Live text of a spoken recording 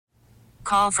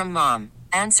call from mom.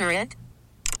 Answer it.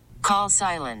 Call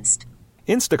silenced.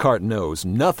 Instacart knows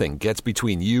nothing gets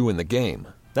between you and the game.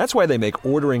 That's why they make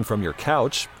ordering from your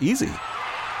couch easy.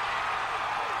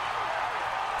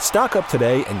 Stock up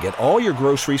today and get all your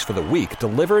groceries for the week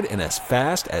delivered in as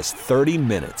fast as 30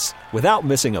 minutes without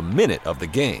missing a minute of the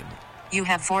game. You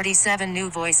have 47 new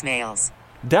voicemails.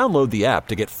 Download the app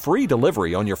to get free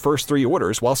delivery on your first 3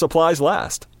 orders while supplies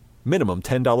last. Minimum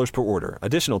 $10 per order.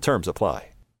 Additional terms apply.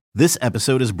 This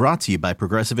episode is brought to you by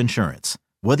Progressive Insurance.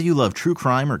 Whether you love true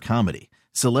crime or comedy,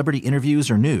 celebrity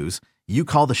interviews or news, you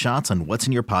call the shots on what's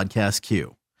in your podcast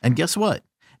queue. And guess what?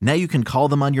 Now you can call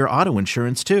them on your auto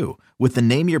insurance too with the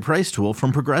Name Your Price tool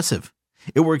from Progressive.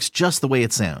 It works just the way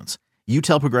it sounds. You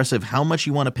tell Progressive how much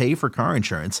you want to pay for car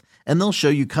insurance, and they'll show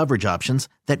you coverage options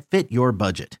that fit your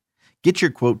budget. Get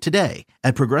your quote today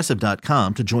at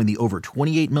Progressive.com to join the over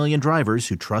 28 million drivers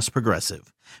who trust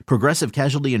Progressive. Progressive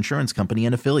Casualty Insurance Company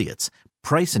and Affiliates.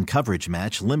 Price and coverage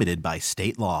match limited by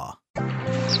state law.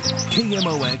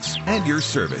 KMOX and your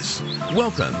service.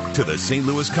 Welcome to the St.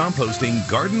 Louis Composting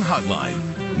Garden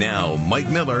Hotline. Now, Mike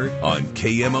Miller on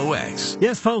KMOX.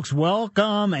 Yes, folks,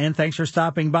 welcome, and thanks for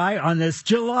stopping by on this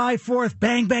July 4th.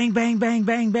 Bang, bang, bang, bang,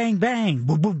 bang, bang, bang.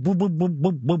 Boom, boom, boom, boom, boom,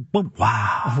 boom, boom, boom.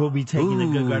 Wow. We'll be taking a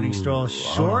good gardening stroll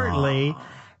shortly.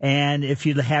 And if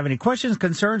you have any questions,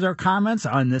 concerns, or comments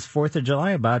on this 4th of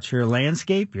July about your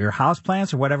landscape, your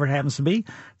houseplants, or whatever it happens to be,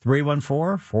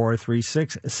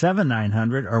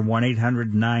 314-436-7900 or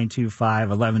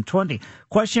 1-800-925-1120.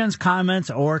 Questions, comments,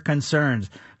 or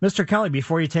concerns. Mr. Kelly,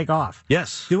 before you take off.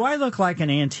 Yes. Do I look like an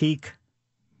antique?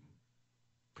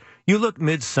 You look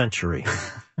mid-century.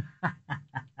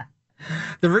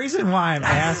 The reason why I'm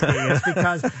asking is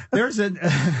because there's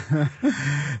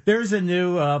a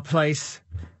new place,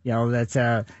 that's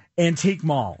antique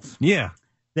malls. Yeah.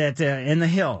 That in the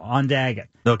Hill on Daggett.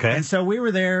 Okay. And so we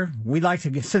were there. We like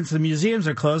to, since the museums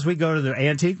are closed, we go to the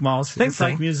antique malls. Same it's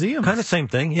thing. Like museums. Kind of same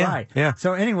thing. Yeah. Right. Yeah.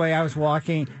 So anyway, I was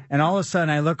walking, and all of a sudden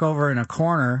I look over in a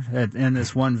corner in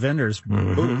this one vendor's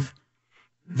booth.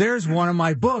 There's one of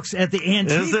my books at the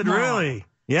antique Is it mall. Really?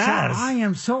 Yes. So I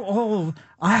am so old.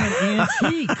 I'm an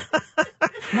antique.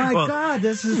 My God,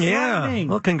 this is frightening.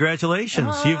 Well,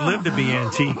 congratulations. You've lived to be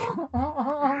antique.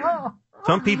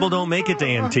 Some people don't make it to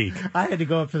antique. I had to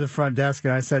go up to the front desk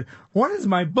and I said, "What is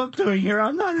my book doing here?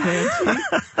 I'm not an antique."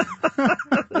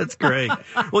 That's great.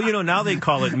 Well, now they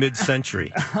call it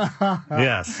mid-century.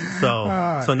 Yes. So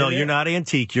no, you're not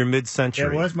antique. You're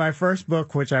mid-century. It was my first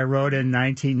book, which I wrote in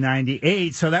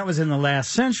 1998. So that was in the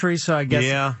last century. So I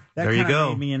guess that there you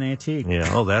go. made me an antique.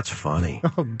 Yeah. Oh, that's funny.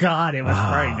 Oh, God, it was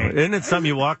frightening. Isn't it something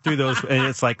you walk through those, and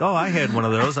it's like, oh, I had one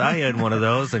of those. I had one of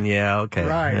those. And okay.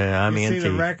 Right. Yeah, I'm you antique. see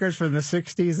the records from the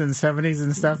 60s and 70s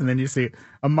and stuff, and then you see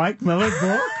a Mike Miller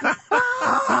book.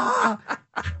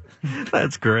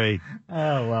 That's great.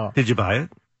 Oh, well. Did you buy it?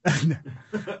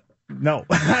 No.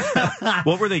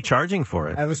 What were they charging for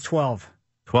it? It was 12.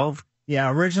 12? Yeah,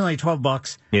 originally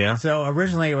 $12. Yeah. So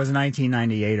originally it was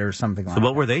 1998 or something like that. So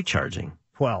what were they charging?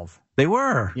 12. They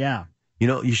were. Yeah.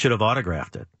 You should have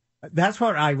autographed it. That's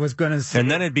what I was going to say. And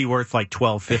then it'd be worth like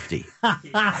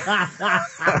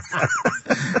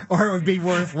 $12.50. Or it would be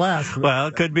worth less. Well,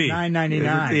 it could be.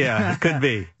 $9.99. Yeah, it could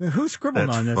be. Who scribbled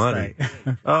That's on this funny.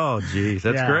 thing? Oh, geez.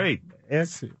 That's great.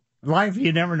 It's life.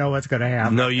 You never know what's going to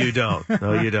happen. No, you don't.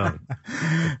 No, you don't.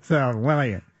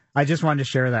 So, I just wanted to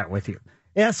share that with you.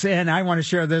 Yes, and I want to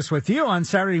share this with you. On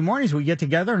Saturday mornings, we get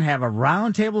together and have a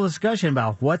roundtable discussion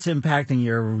about what's impacting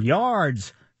your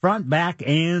yards, front, back,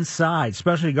 and side,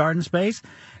 especially garden space,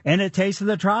 and a taste of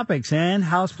the tropics and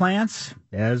houseplants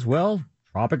as well,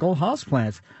 tropical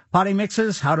houseplants. Potting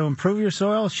mixes, how to improve your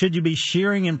soil. Should you be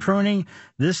shearing and pruning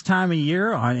this time of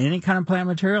year on any kind of plant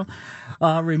material?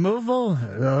 Removal,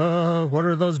 what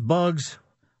are those bugs?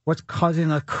 What's causing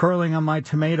the curling on my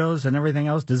tomatoes and everything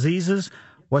else? Diseases,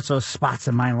 what's those spots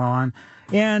in my lawn?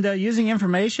 And using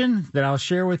information that I'll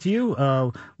share with you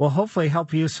will hopefully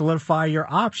help you solidify your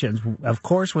options. Of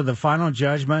course, with the final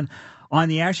judgment on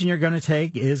the action you're going to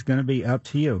take is going to be up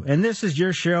to you. And this is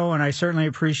your show, and I certainly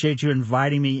appreciate you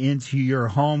inviting me into your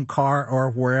home, car,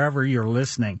 or wherever you're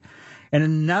listening. And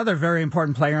another very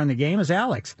important player in the game is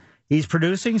Alex. He's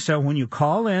producing, so when you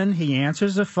call in, he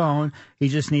answers the phone. He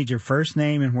just needs your first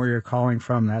name and where you're calling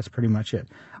from. That's pretty much it.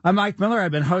 I'm Mike Miller.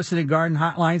 I've been hosting a garden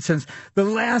hotline since the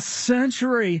last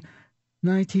century,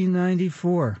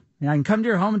 1994. And I can come to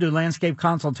your home and do landscape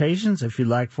consultations if you'd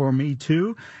like for me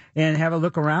to, and have a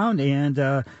look around.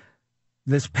 And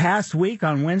this past week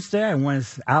on Wednesday, I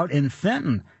was out in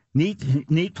Fenton.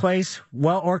 Neat place,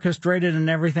 well orchestrated and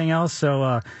everything else.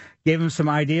 So gave him some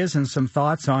ideas and some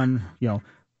thoughts on,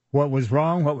 what was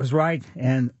wrong, what was right,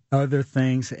 and other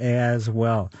things as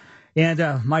well. And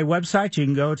my website, you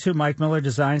can go to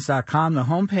MikeMillerDesigns.com. The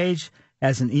homepage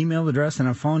has an email address and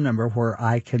a phone number where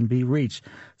I can be reached.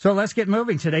 So let's get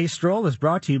moving. Today's stroll is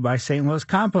brought to you by St. Louis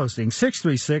Composting,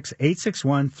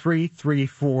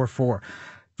 636-861-3344.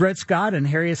 Dred Scott and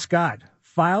Harriet Scott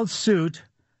filed suit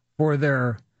for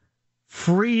their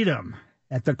freedom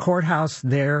at the courthouse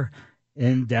there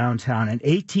in downtown in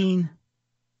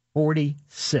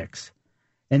 1846.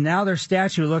 And now their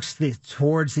statue looks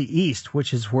towards the east,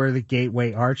 which is where the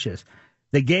Gateway Arch is.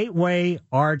 The Gateway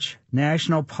Arch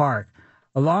National Park,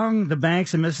 along the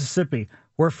banks of Mississippi,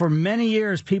 where for many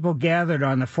years people gathered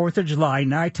on the 4th of July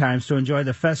night times to enjoy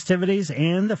the festivities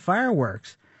and the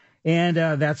fireworks. And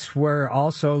that's where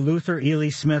also Luther Ely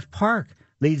Smith Park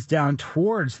leads down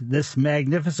towards this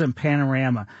magnificent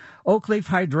panorama. Oak leaf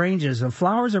hydrangeas, the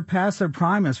flowers are past their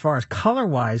prime as far as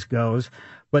color-wise goes,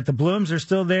 but the blooms are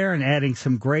still there and adding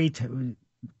some great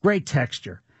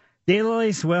texture.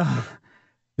 Daylilies, well,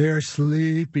 they're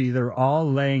sleepy. They're all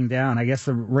laying down. I guess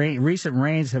the recent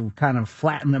rains have kind of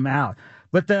flattened them out.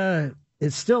 But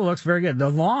it still looks very good. The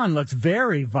lawn looks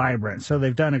very vibrant, so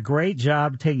they've done a great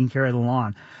job taking care of the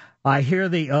lawn. I hear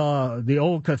the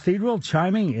old cathedral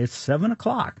chiming. It's 7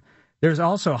 o'clock. There's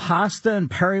also hosta and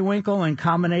periwinkle in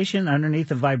combination underneath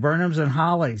the viburnums and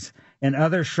hollies and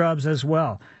other shrubs as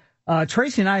well.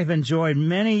 Tracy and I have enjoyed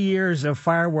many years of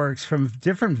fireworks from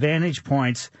different vantage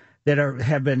points that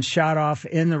have been shot off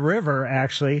in the river,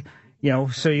 actually,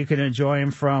 so you can enjoy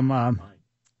them from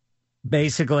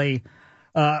basically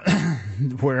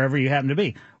wherever you happen to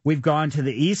be. We've gone to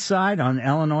the east side, on the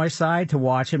Illinois side, to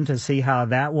watch them, to see how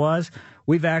that was.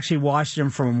 We've actually watched them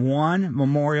from one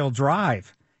Memorial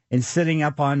Drive and sitting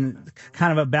up on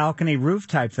kind of a balcony roof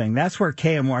type thing. That's where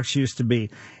KMOX used to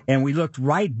be. And we looked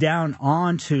right down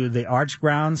onto the arch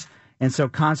grounds. And so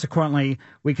consequently,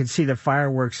 we could see the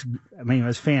fireworks. I mean, it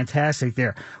was fantastic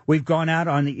there. We've gone out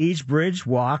on the East Bridge,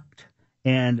 walked,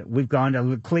 and we've gone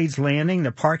to Cleves Landing,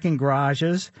 the parking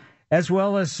garages, as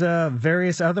well as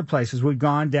various other places. We've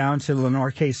gone down to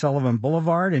Lenore K. Sullivan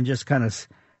Boulevard and just kind of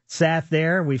sat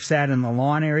there. We've sat in the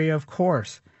lawn area, of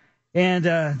course. And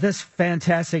this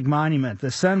fantastic monument,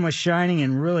 the sun was shining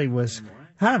and really was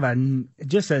kind of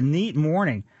just a neat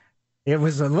morning. It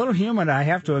was a little humid, I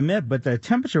have to admit, but the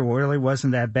temperature really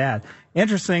wasn't that bad.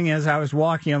 Interesting, as I was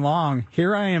walking along,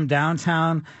 here I am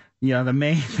downtown, the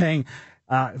main thing,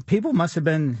 people must have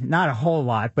been, not a whole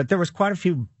lot, but there was quite a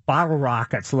few bottle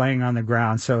rockets laying on the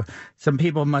ground. So some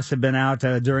people must have been out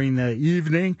during the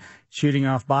evening shooting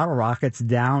off bottle rockets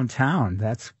downtown.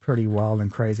 That's pretty wild and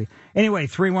crazy. Anyway,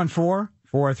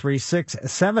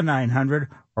 314-436-7900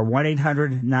 or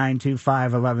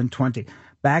 1-800-925-1120.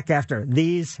 Back after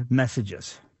these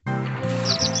messages.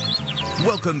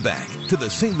 Welcome back to the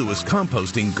St. Louis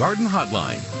Composting Garden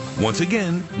Hotline. Once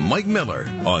again, Mike Miller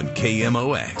on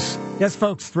KMOX. Yes,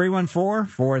 folks,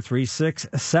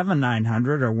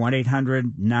 314-436-7900 or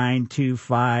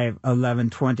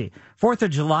 1-800-925-1120. 4th of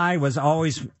July was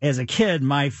always, as a kid,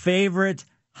 my favorite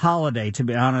holiday, to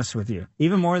be honest with you,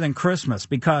 even more than Christmas,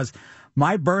 because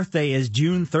my birthday is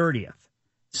June 30th.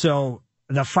 So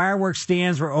the fireworks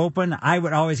stands were open. I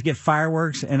would always get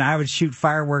fireworks, and I would shoot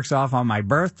fireworks off on my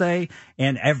birthday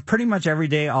and pretty much every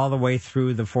day all the way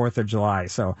through the 4th of July.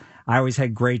 So I always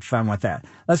had great fun with that.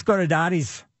 Let's go to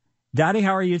Dottie's. Dottie,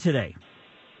 how are you today?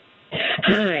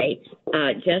 Hi,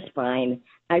 just fine.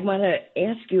 I want to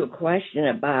ask you a question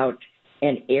about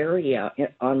an area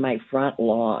on my front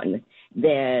lawn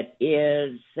that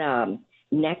is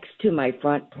next to my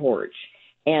front porch.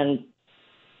 And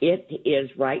it is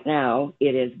right now,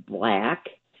 it is black.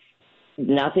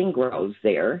 Nothing grows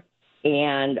there.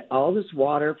 And all this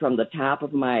water from the top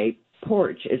of my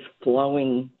porch is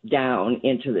flowing down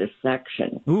into this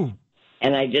section. Ooh.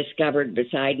 And I discovered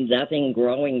besides nothing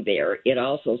growing there, it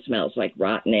also smells like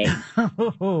rotten eggs.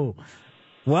 Oh,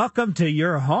 welcome to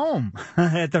your home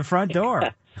at the front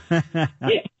door.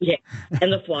 Yeah,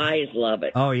 and the flies love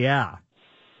it. Oh, yeah.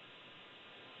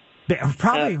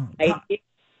 Probably.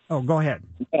 Go ahead.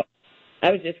 I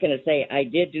was just going to say, I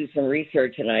did do some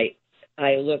research, and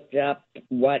I looked up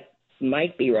what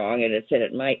might be wrong, and it said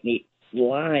it might need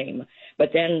lime.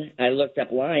 But then I looked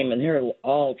up lime, and there are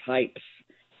all types.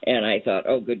 And I thought,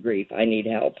 oh, good grief, I need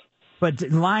help.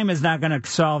 But lime is not going to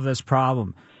solve this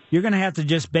problem. You're going to have to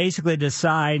just basically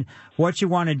decide what you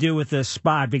want to do with this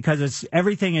spot, because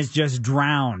everything is just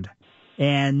drowned.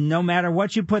 And no matter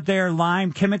what you put there,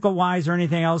 lime, chemical-wise or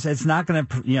anything else, it's not going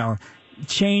to,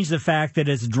 change the fact that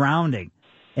it's drowning.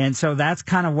 And so that's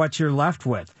kind of what you're left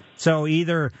with. So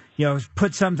either,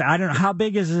 put something, I don't know, how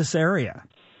big is this area?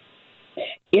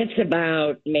 It's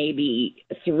about maybe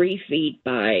 3 feet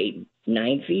by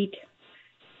 9 feet,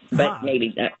 but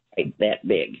maybe not quite that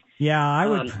big. Yeah,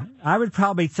 I would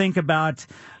probably think about,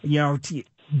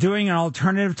 doing an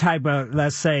alternative type of,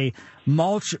 let's say,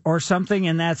 mulch or something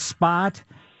in that spot,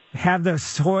 have the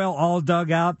soil all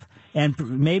dug up, and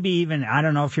maybe even, I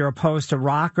don't know if you're opposed to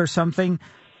rock or something,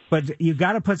 but you've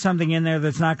got to put something in there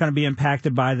that's not going to be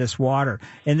impacted by this water.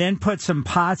 And then put some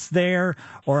pots there,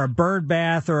 or a bird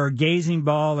bath, or a gazing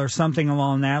ball, or something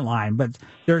along that line. But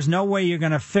there's no way you're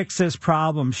going to fix this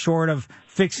problem short of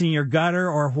fixing your gutter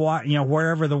or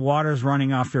wherever the water's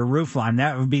running off your roof line.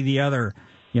 That would be the other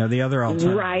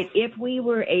alternative. Right. If we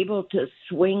were able to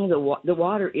swing the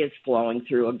water is flowing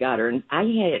through a gutter, and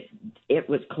it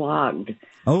was clogged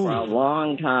for a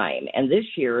long time. And this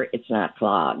year it's not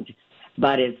clogged,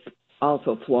 but it's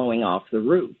also flowing off the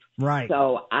roof. Right.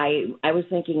 So I was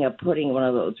thinking of putting one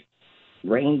of those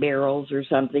rain barrels or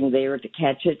something there to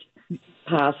catch it,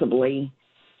 possibly,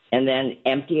 and then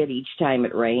empty it each time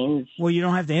it rains. Well, you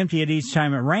don't have to empty it each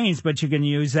time it rains, but you can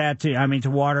use that to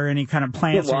water any kind of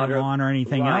plants in your lawn or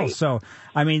anything else. So,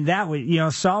 that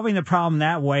would, solving the problem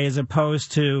that way as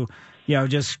opposed to,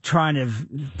 just trying to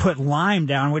put lime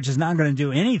down, which is not going to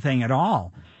do anything at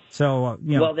all. So,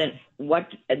 Well, then what?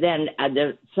 Then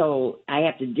so I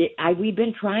have to dig. We've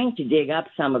been trying to dig up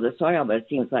some of the soil, but it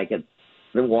seems like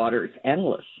the water's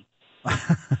endless.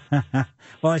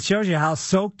 Well, it shows you how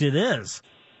soaked it is.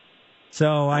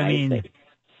 So maybe.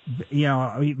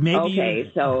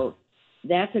 Okay, so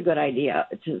that's a good idea.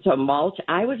 So mulch.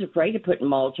 I was afraid of putting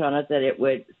mulch on it that it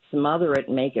would smother it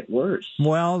and make it worse.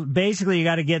 Well, basically, you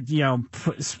got to get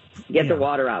the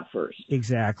water out first.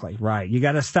 Exactly right. You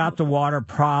got to stop the water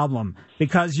problem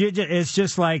because it's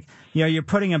just like you're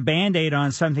putting a Band-Aid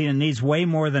on something that needs way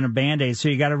more than a Band-Aid. So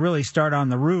you got to really start on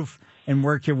the roof and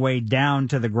work your way down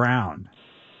to the ground.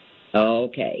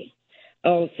 Okay.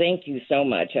 Oh, thank you so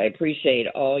much. I appreciate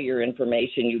all your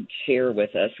information you share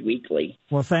with us weekly.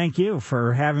 Well, thank you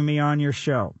for having me on your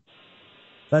show.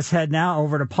 Let's head now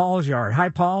over to Paul's yard. Hi,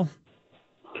 Paul.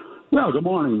 Yeah, good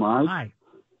morning, Mike. Hi.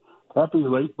 Happy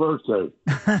late birthday.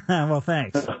 Well,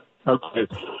 thanks. Okay.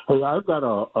 Hey, I've got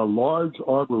a large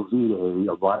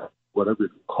arborvitae, whatever you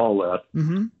call that.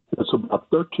 Mm-hmm. It's about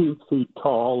 13 feet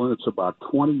tall, and it's about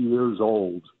 20 years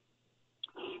old.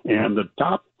 And the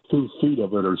top 2 feet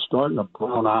of it are starting to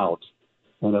brown out.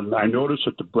 And then I notice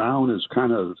that the brown is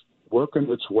kind of working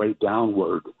its way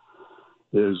downward.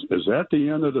 Is that the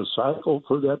end of the cycle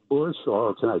for that bush,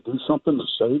 or can I do something to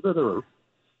save it, or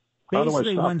how do I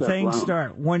basically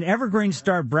stop when evergreens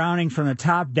start browning from the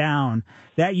top down,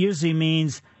 that usually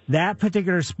means that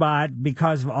particular spot,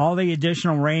 because of all the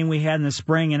additional rain we had in the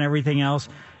spring and everything else,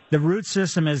 the root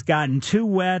system has gotten too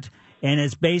wet and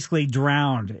it's basically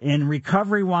drowned. And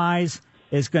recovery-wise,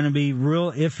 it's going to be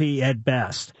real iffy at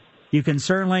best. You can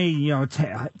certainly,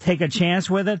 take a chance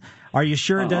with it. Are you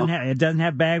sure it doesn't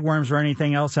have bagworms or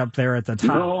anything else up there at the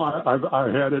top? No, I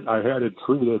had it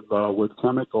treated with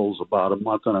chemicals about a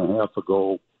month and a half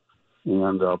ago,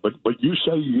 and but you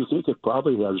say you think it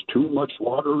probably has too much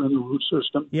water in the root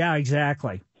system? Yeah,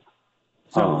 exactly.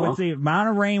 So with the amount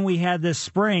of rain we had this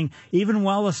spring, even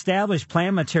well-established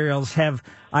plant materials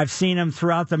I've seen them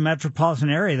throughout the metropolitan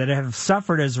area that have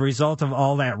suffered as a result of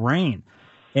all that rain.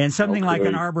 And something like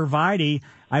an arborvitae,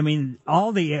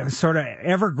 all the sort of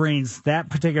evergreens, that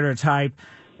particular type,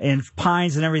 and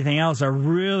pines and everything else are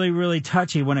really, really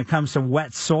touchy when it comes to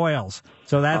wet soils.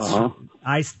 So that's,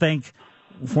 I think,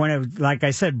 when it, like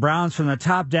I said, browns from the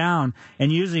top down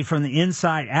and usually from the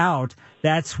inside out,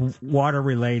 that's water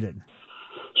related.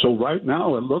 So right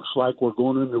now it looks like we're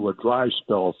going into a dry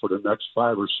spell for the next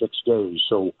 5 or 6 days.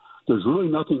 So there's really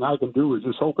nothing I can do. We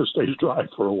just hope it stays dry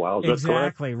for a while. Is that correct?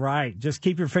 Exactly, right. Just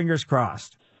keep your fingers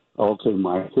crossed. Okay,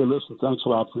 Mike. Hey, listen, thanks a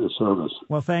lot for your service.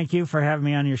 Well, thank you for having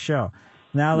me on your show.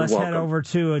 Now let's head over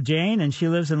to Jane, and she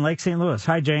lives in Lake St. Louis.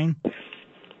 Hi, Jane.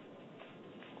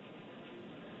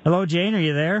 Hello, Jane. Are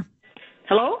you there?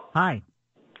 Hello? Hi.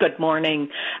 Good morning.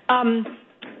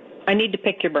 I need to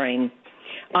pick your brain.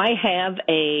 I have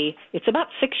it's about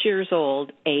 6 years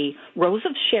old, a Rose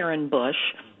of Sharon bush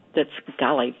that's,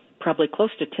 golly, probably close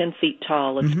to 10 feet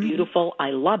tall. It's beautiful. I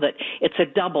love it. It's a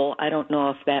double. I don't know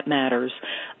if that matters.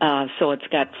 So it's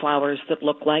got flowers that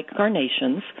look like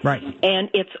carnations. Right. And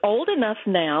it's old enough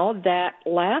now that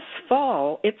last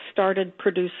fall it started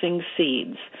producing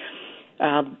seeds.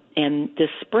 And this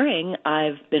spring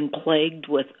I've been plagued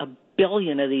with a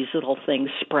billion of these little things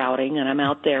sprouting, and I'm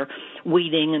out there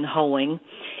weeding and hoeing.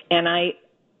 And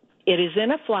it is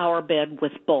in a flower bed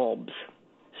with bulbs.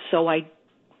 So I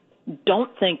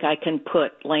don't think I can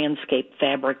put landscape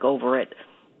fabric over it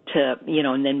to,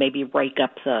 and then maybe rake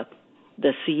up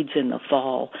the seeds in the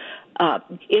fall.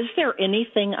 Is there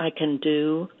anything I can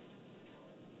do?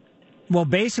 Well,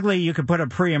 basically, you could put a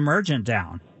pre-emergent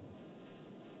down.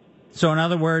 So, in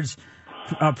other words,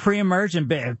 a pre-emergent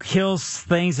kills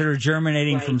things that are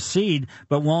germinating from seed,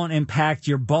 but won't impact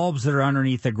your bulbs that are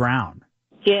underneath the ground.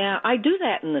 Yeah, I do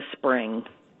that in the spring.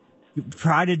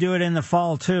 Try to do it in the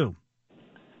fall, too.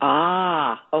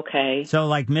 Ah, okay. So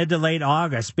like mid to late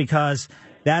August, because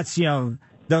that's, the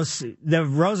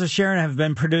Rosa Sharon have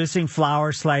been producing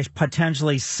flowers /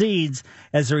 potentially seeds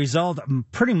as a result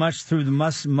pretty much through the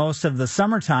most of the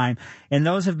summertime, and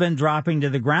those have been dropping to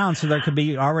the ground, so there could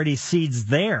be already seeds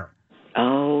there.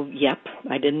 Oh, yep.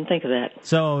 I didn't think of that.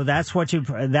 So that's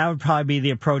that would probably be the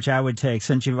approach I would take,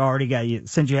 since you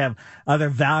have other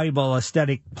valuable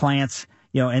aesthetic plants,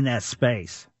 in that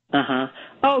space. Uh-huh.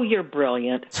 Oh, you're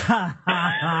brilliant.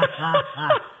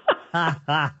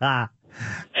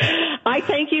 I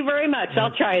thank you very much.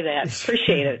 I'll try that.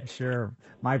 Appreciate it. Sure.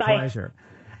 My pleasure.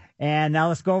 And now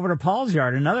let's go over to Paul's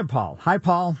yard. Another Paul. Hi,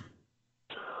 Paul.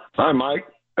 Hi, Mike.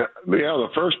 The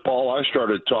first Paul, I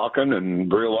started talking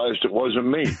and realized it wasn't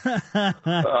me.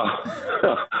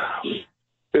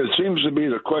 It seems to be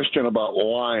the question about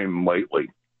lime lately.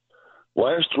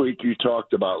 Last week you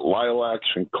talked about lilacs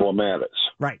and clematis.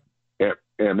 Right.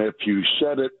 And if you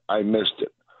said it, I missed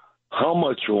it. How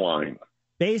much lime?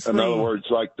 Basically, in other words,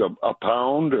 like a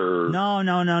pound or? No,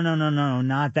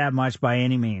 not that much by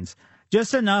any means.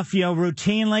 Just enough,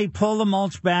 routinely pull the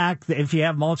mulch back if you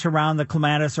have mulch around the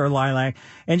clematis or lilac,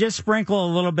 and just sprinkle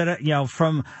a little bit,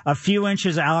 from a few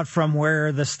inches out from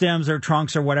where the stems or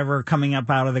trunks or whatever are coming up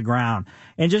out of the ground.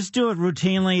 And just do it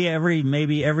routinely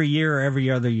maybe every year or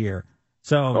every other year.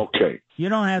 So okay. You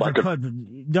don't have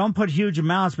don't put huge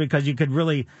amounts, because you could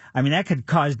really, that could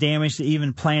cause damage to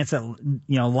even plants that,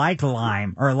 like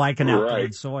lime or like an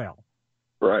alkaline soil.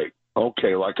 Right.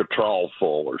 Okay. Like a trowel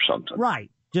full or something.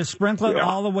 Right. Just sprinkle it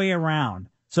all the way around.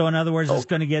 So in other words, it's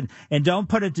going to get, and don't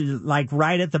put it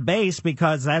right at the base,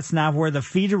 because that's not where the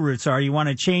feeder roots are. You want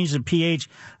to change the pH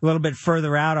a little bit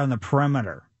further out on the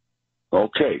perimeter.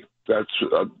 Okay. That's,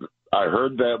 I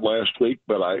heard that last week,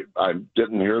 but I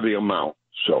didn't hear the amount.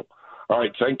 So, all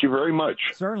right. Thank you very much.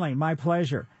 Certainly. My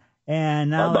pleasure.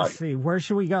 And now Bye-bye. Let's see. Where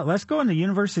should we go? Let's go into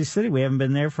University City. We haven't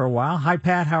been there for a while. Hi,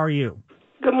 Pat. How are you?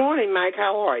 Good morning, Mike.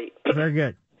 How are you? Very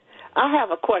good. I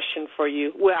have a question for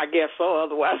you. Well, I guess so.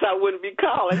 Otherwise, I wouldn't be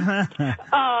calling.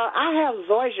 I have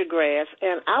zoysia grass,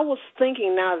 and I was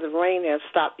thinking now the rain has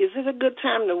stopped, is it a good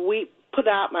time to put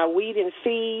out my weed and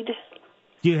feed?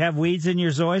 Do you have weeds in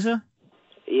your zoysia?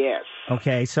 Yes.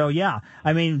 Okay, so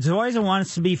zoysia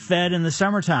wants to be fed in the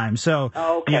summertime. So,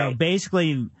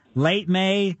 basically late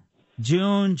May,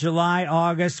 June, July,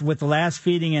 August, with the last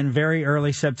feeding in very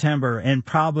early September, and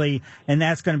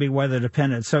that's going to be weather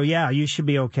dependent. So, you should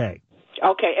be okay.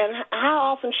 Okay, and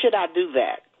how often should I do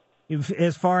that?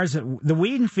 As far as the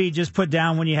weed and feed, just put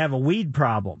down when you have a weed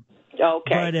problem.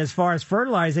 Okay. But as far as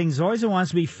fertilizing, zoysia wants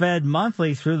to be fed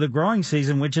monthly through the growing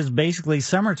season, which is basically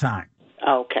summertime.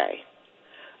 Okay.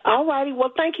 All righty.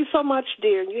 Well, thank you so much,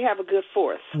 dear, and you have a good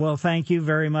 4th. Well, thank you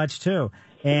very much, too.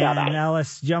 And Bye-bye. Now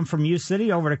let's jump from U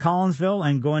City over to Collinsville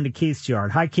and go into Keith's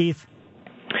yard. Hi, Keith.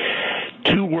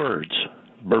 2 words,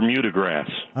 Bermuda grass.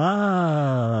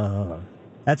 Oh,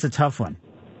 that's a tough one.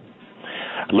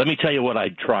 Let me tell you what I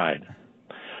tried.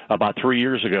 About 3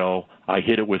 years ago, I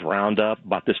hit it with Roundup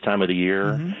about this time of the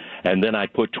year, and then I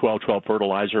put 12-12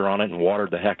 fertilizer on it and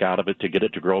watered the heck out of it to get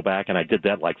it to grow back, and I did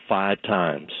that like 5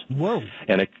 times. Whoa.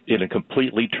 And it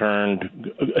completely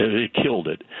it killed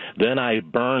it. Then I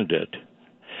burned it.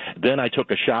 Then I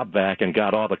took a shop vac and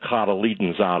got all the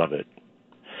cotyledons out of it.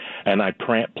 And I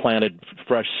planted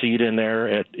fresh seed in there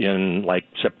in like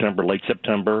late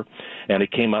September, and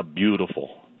it came up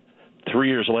beautiful. 3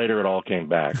 years later, it all came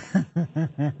back.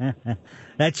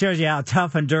 That shows you how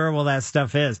tough and durable that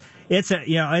stuff is. It's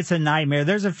a nightmare.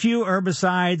 There's a few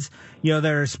herbicides, that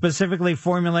are specifically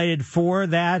formulated for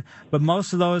that, but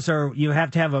most of those you have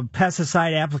to have a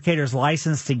pesticide applicator's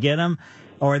license to get them,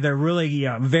 or they're really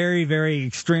very, very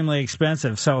extremely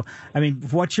expensive. So,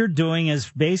 what you're doing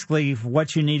is basically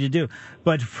what you need to do.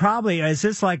 But probably, is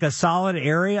this like a solid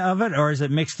area of it, or is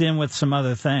it mixed in with some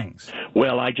other things?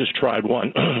 Well, I just tried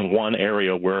one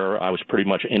area where I was pretty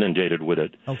much inundated with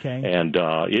it. Okay. And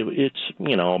it's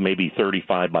maybe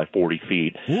 35 by 40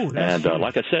 feet. Ooh, and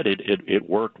like I said, it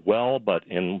worked well, but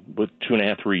with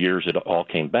 2.5, 3 years, it all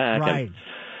came back. Right.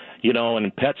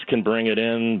 And pets can bring it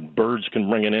in, birds can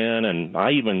bring it in, and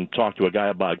I even talked to a guy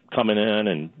about coming in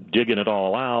and digging it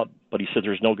all out, but he said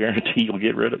there's no guarantee you'll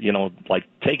get rid of,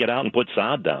 take it out and put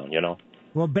sod down,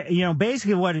 Well,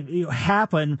 basically what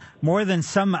happened more than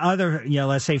some other,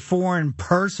 let's say foreign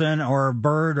person or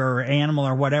bird or animal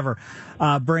or whatever,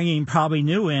 bringing probably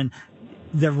new in,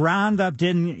 the Roundup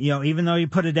didn't, even though you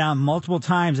put it down multiple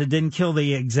times, it didn't kill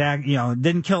the exact,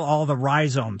 didn't kill all the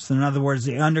rhizomes. In other words,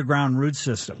 the underground root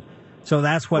system. So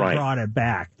that's what brought it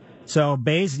back. So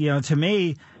to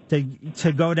me,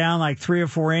 to go down like 3 or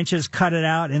 4 inches, cut it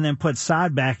out, and then put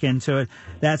sod back into it,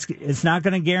 it's not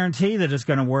going to guarantee that it's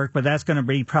going to work, but that's going to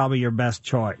be probably your best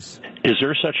choice. Is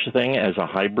there such a thing as a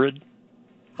hybrid?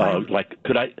 Like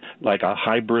a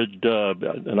hybrid,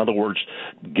 in other words,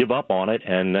 give up on it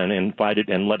and then invite it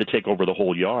and let it take over the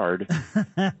whole yard?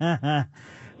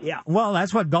 Yeah, well,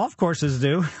 that's what golf courses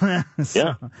do.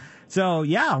 So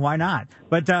yeah, why not?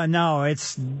 But no,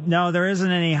 there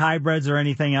isn't any hybrids or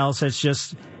anything else. It's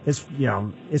just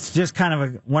kind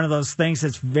of one of those things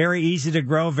that's very easy to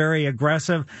grow, very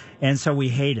aggressive, and so we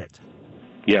hate it.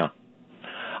 Yeah.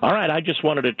 All right, I just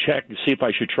wanted to check and see if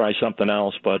I should try something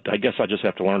else, but I guess I just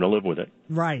have to learn to live with it.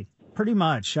 Right, pretty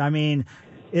much. I mean,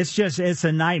 it's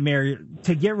a nightmare.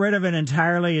 To get rid of it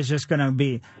entirely is just going to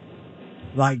be,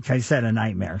 like I said, a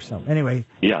nightmare. So anyway,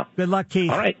 good luck,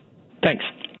 Keith. All right, thanks.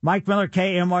 Mike Miller,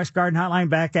 KMOX Garden Hotline,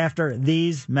 back after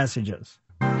these messages.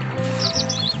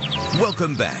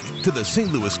 Welcome back to the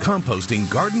St. Louis Composting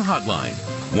Garden Hotline.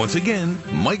 Once again,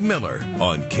 Mike Miller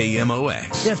on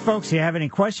KMOX. Yes, folks, if you have any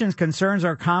questions, concerns,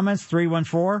 or comments,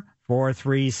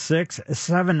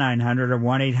 314-436-7900 or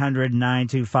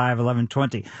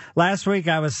 1-800-925-1120. Last week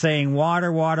I was saying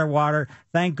water, water, water.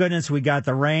 Thank goodness we got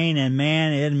the rain, and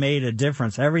man, it made a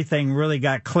difference. Everything really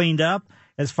got cleaned up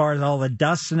as far as all the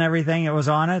dust and everything that was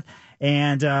on it.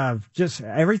 And just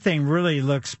everything really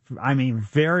looks,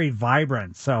 very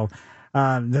vibrant. So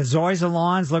the zoysia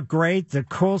lawns look great. The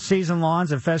cool season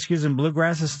lawns, the fescues and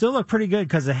bluegrasses still look pretty good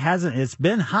because it's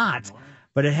been hot,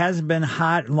 but it hasn't been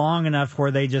hot long enough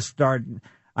where they just start,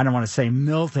 I don't want to say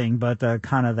milting, but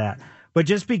kind of that. But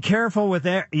just be careful with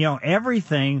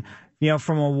everything,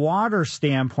 from a water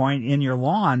standpoint in your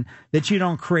lawn, that you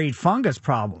don't create fungus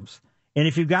problems. And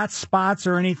if you've got spots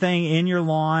or anything in your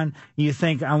lawn, you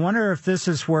think, I wonder if this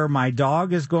is where my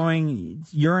dog is going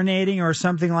urinating or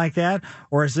something like that,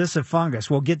 or is this a fungus?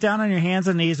 Well, get down on your hands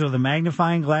and knees with a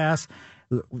magnifying glass,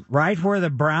 right where the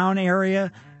brown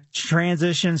area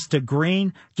transitions to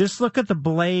green. Just look at the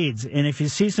blades, and if you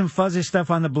see some fuzzy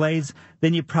stuff on the blades,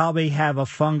 then you probably have a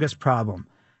fungus problem.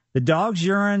 The dog's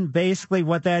urine, basically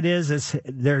what that is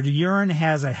their urine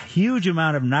has a huge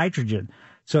amount of nitrogen.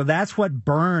 So that's what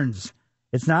burns.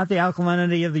 It's not the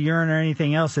alkalinity of the urine or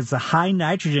anything else. It's the high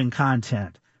nitrogen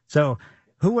content. So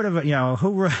who would have,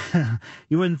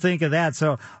 you wouldn't think of that.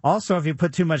 So also if you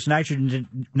put too much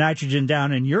nitrogen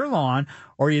down in your lawn,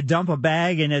 or you dump a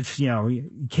bag and it's,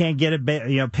 you can't get it,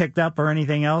 picked up or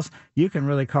anything else, you can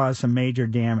really cause some major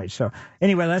damage. So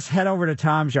anyway, let's head over to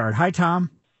Tom's yard. Hi, Tom.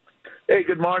 Hey,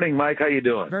 good morning, Mike. How you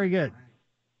doing? Very good.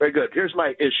 Very good. Here's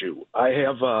my issue. I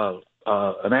have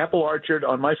an apple orchard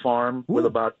on my farm with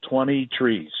about 20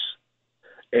 trees.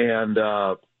 And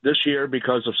this year,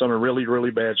 because of some really, really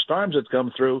bad storms that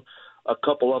come through, a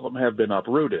couple of them have been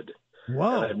uprooted.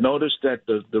 Whoa. And I've noticed that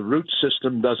the root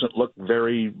system doesn't look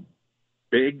very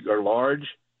big or large.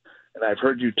 And I've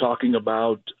heard you talking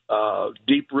about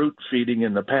deep root feeding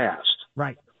in the past.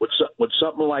 Right. Would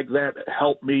something like that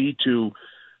help me to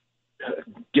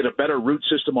get a better root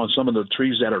system on some of the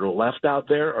trees that are left out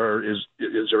there, or is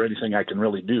there anything I can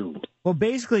really do? Well,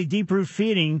 basically, deep root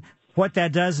feeding, what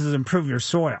that does is improve your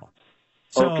soil.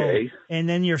 So, okay. And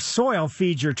then your soil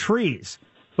feeds your trees,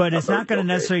 but it's not going to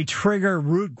necessarily trigger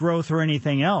root growth or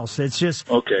anything else. It's just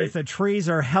if the trees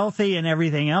are healthy and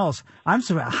everything else.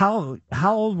 How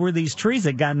old were these trees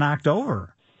that got knocked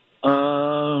over?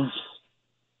 I'm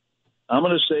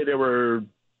going to say they were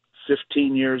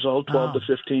 15 years old, 12 to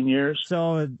 15 years.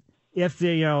 So if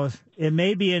it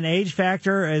may be an age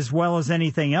factor as well as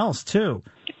anything else too.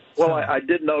 Well, so. I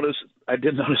did notice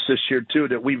this year too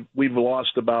that we've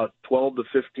lost about 12 to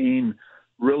 15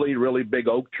 really, really big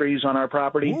oak trees on our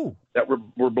property that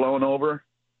were blown over.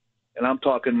 And I'm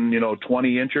talking,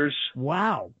 20 inches.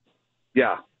 Wow.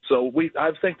 Yeah. So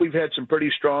I think we've had some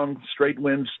pretty strong straight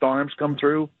wind storms come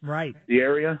through the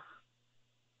area.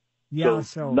 Yeah.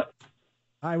 So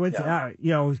I would,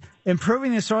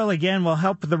 improving the soil again will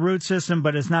help the root system,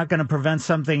 but it's not going to prevent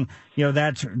something,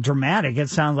 that's dramatic. It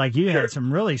sounds like you had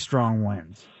some really strong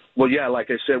winds. Well, yeah,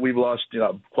 like I said, we've lost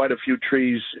quite a few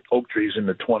trees, oak trees in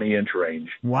the 20-inch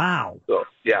range. Wow. So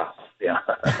yeah,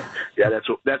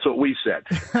 that's what we said.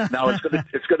 Now it's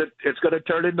gonna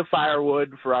turn into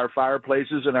firewood for our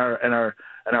fireplaces and our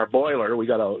boiler. We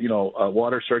got a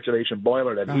water circulation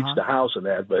boiler that heats the house and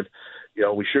that, but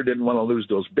we sure didn't want to lose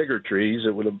those bigger trees.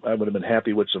 I would have been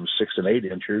happy with some 6 and 8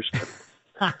 inchers.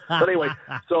 But anyway,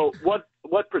 so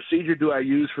what procedure do I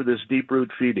use for this deep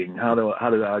root feeding? How do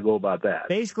I go about that?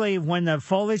 Basically, when the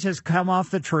foliage has come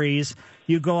off the trees,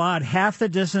 you go out half the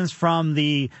distance from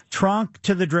the trunk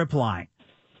to the drip line.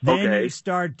 Then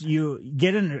you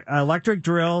get an electric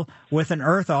drill with an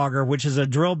earth auger, which is a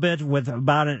drill bit with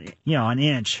about an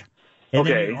inch. And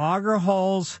then you auger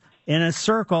holes in a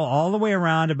circle all the way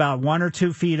around about 1 or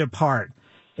 2 feet apart.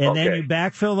 And then you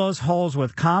backfill those holes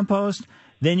with compost.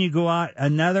 Then you go out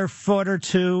another foot or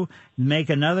two, make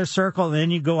another circle, and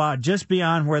then you go out just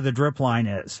beyond where the drip line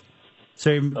is. So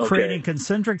you're creating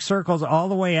concentric circles all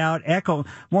the way out, echo,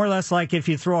 more or less like if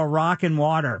you throw a rock in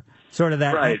water, sort of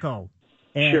that echo.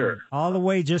 And all the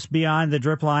way just beyond the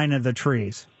drip line of the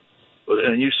trees.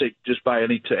 And you say just buy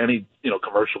any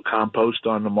commercial compost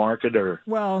on the market, or St.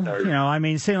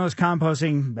 Louis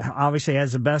Composting obviously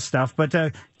has the best stuff, but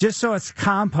just so it's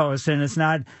compost and it's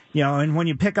not, and when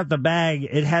you pick up the bag,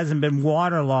 it hasn't been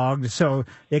waterlogged, so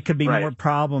it could be more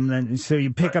problem than. So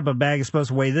you pick up a bag that's supposed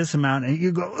to weigh this amount, and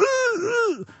you go,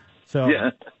 ooh. So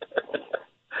yeah.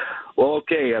 Well,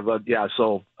 okay, but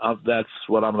so that's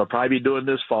what I'm going to probably be doing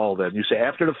this fall. Then you say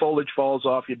after the foliage falls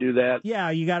off, you do that.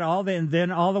 Yeah, you got then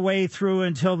all the way through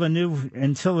until the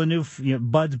new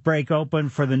buds break open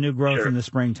for the new growth in the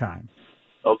springtime.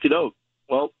 Okie doke.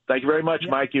 Well, thank you very much,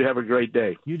 Mike. You have a great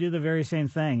day. You do the very same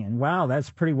thing, and wow, that's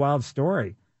a pretty wild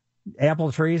story.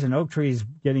 Apple trees and oak trees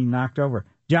getting knocked over.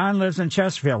 John lives in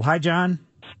Chesterfield. Hi, John.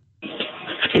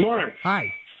 Good morning.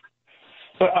 Hi.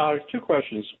 2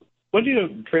 questions. When do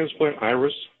you transplant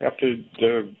iris? After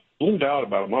they bloomed out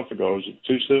about a month ago, is it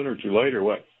too soon or too late or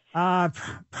what?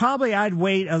 Probably I'd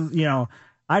wait.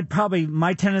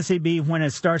 My tendency be when it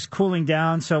starts cooling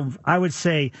down. So I would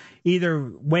say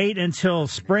either wait until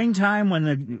springtime when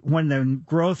the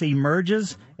growth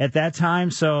emerges at that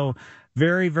time. So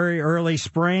very, very early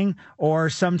spring or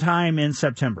sometime in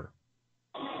September.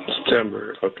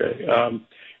 September. Okay.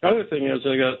 The other thing is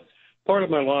I got. Part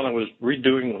of my lawn, I was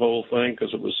redoing the whole thing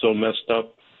because it was so messed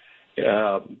up.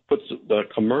 Put the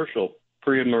commercial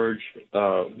pre-emerge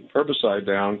herbicide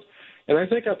down, and I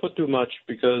think I put too much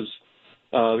because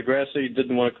the grass seed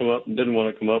didn't want to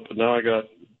come up, but now I got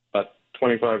about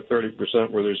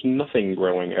 25-30% where there's nothing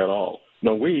growing at all.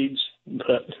 No weeds,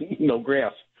 but no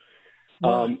grass.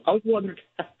 I was wondering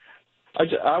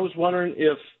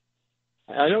if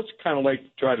I know it's kind of late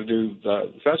to try to do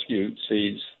the fescue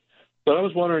seeds. But I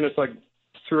was wondering if I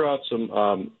threw out some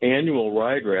annual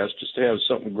ryegrass just to have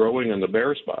something growing in the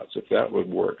bare spots, if that would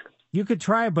work. You could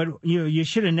try it, but you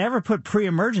should have never put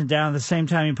pre-emergent down at the same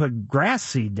time you put grass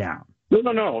seed down. No.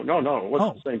 It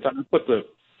wasn't the same time. I put the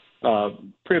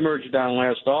pre-emergent down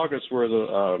last August where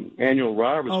the annual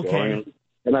rye was going,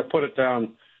 and I put it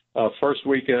down first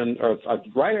weekend, or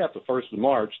right after the 1st of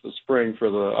March, the spring,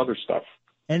 for the other stuff.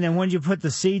 And then when did you put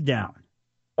the seed down?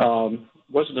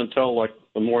 Wasn't until like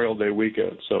Memorial Day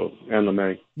weekend, so end of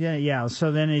May. Yeah.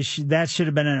 So then that should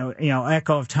have been an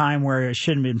echo of time where it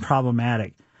shouldn't have been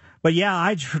problematic. But yeah,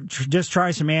 I just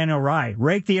try some annual rye,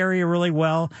 rake the area really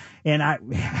well, and I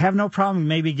have no problem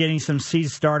maybe getting some seed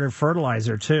starter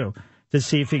fertilizer too to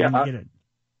see if you can get it.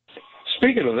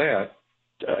 Speaking of that,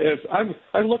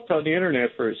 I looked on the internet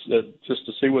for just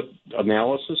to see what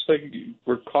analysis they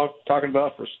were talking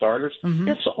about for starters. Mm-hmm.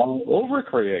 It's all over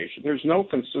creation. There's no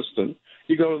consistent.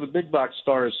 You go to the big box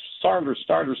starter.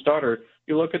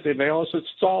 You look at the analysis,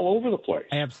 it's all over the place.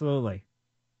 Absolutely.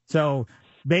 So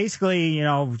basically,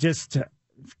 just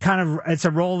kind of, it's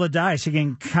a roll of the dice. You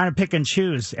can kind of pick and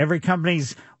choose. Every company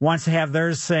wants to have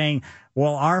theirs saying,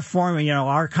 well, our formula,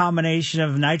 our combination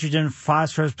of nitrogen,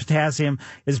 phosphorus, potassium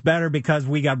is better because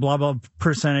we got blah, blah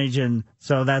percentage. And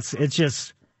so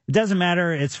it doesn't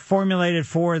matter. It's formulated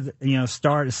for,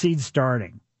 seed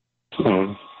starting.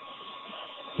 Oh.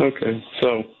 Okay.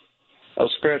 So I'll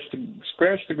scratch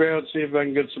the ground, see if I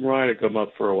can get some rye to come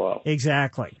up for a while.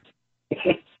 Exactly.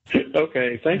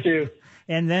 Okay. Thank you.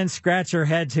 And then scratch your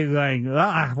head to going,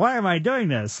 why am I doing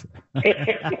this?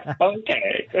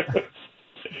 Okay.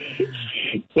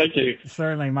 Thank you.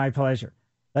 Certainly, my pleasure.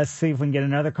 Let's see if we can get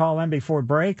another call in before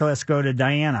break. Let's go to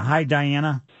Diana. Hi,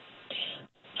 Diana.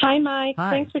 Hi, Mike.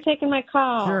 Hi. Thanks for taking my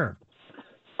call. Sure.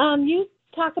 You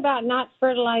talk about not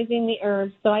fertilizing the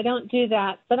herbs, so I don't do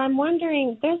that. But I'm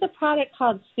wondering, there's a product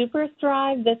called Super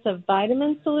Thrive that's a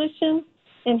vitamin solution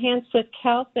enhanced with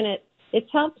kelp, and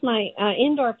it's helped my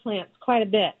indoor plants quite a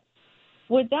bit.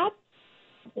 Would that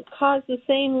cause the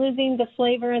same, losing the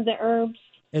flavor of the herbs?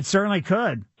 It certainly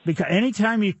could, because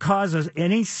anytime you cause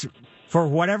any for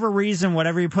whatever reason,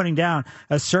 whatever you're putting down,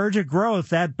 a surge of growth,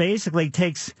 that basically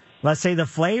takes, let's say, the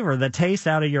flavor, the taste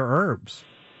out of your herbs.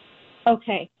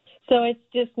 Okay. So it's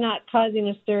just not causing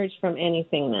a surge from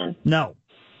anything then? No.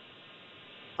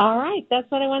 All right. That's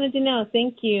what I wanted to know.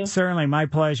 Thank you. Certainly. My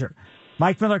pleasure.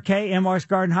 Mike Miller, KMOX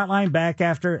Garden Hotline, back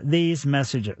after these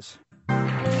messages.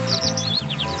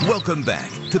 Welcome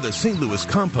back to the St. Louis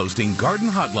Composting Garden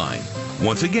Hotline.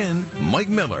 Once again, Mike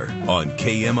Miller on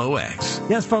KMOX.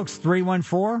 Yes, folks,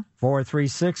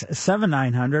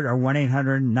 314-436-7900 or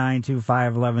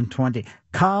 1-800-925-1120.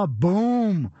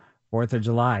 Kaboom! 4th of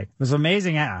July. It was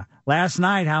amazing last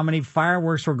night how many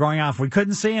fireworks were going off. We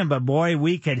couldn't see them, but boy,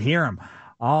 we could hear them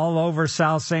all over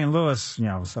South St. Louis,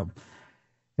 so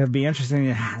it'll be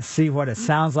interesting to see what it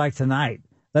sounds like tonight.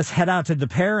 Let's head out to Des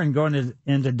Peres and go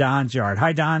into Don's yard.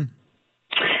 Hi, Don.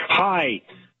 Hi.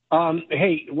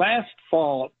 Hey, last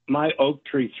fall, my oak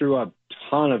tree threw a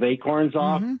ton of acorns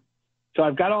off. Mm-hmm. So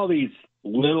I've got all these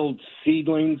little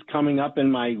seedlings coming up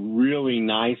in my really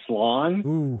nice lawn.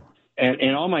 Ooh.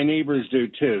 And all my neighbors do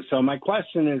too. So my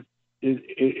question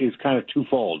is kind of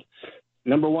twofold.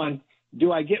 Number one,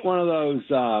 do I get one of those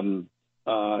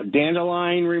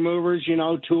dandelion removers,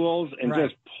 tools, and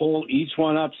just pull each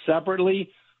one up separately?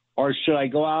 Or should I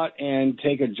go out and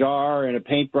take a jar and a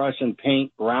paintbrush and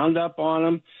paint Roundup on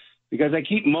them? Because I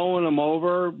keep mowing them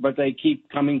over, but they keep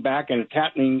coming back, and it's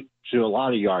happening to a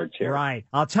lot of yards here. Right.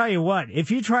 I'll tell you what, if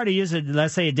you try to use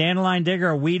let's say a dandelion digger,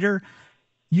 a weeder,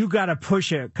 you got to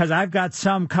push it, because I've got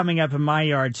some coming up in my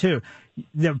yard too.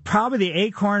 Probably the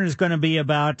acorn is going to be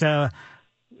about,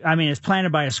 it's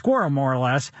planted by a squirrel more or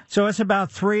less, so it's about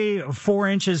 3 or 4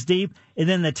 inches deep, and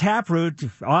then the taproot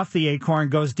off the acorn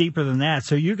goes deeper than that.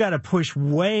 So you got to push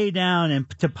way down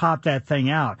to pop that thing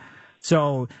out.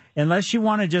 So unless you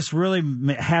want to just really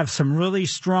have some really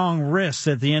strong risks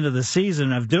at the end of the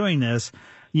season of doing this,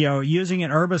 using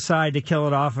an herbicide to kill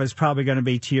it off is probably going to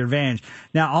be to your advantage.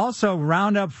 Now, also,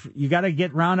 Roundup, you got to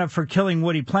get Roundup for killing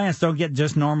woody plants. Don't get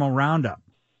just normal Roundup.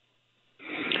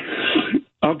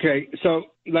 Okay, so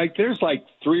there's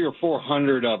 300 or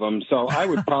 400 of them, so I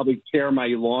would probably tear my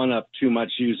lawn up too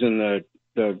much using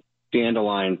the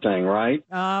dandelion thing, right?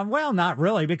 Well, not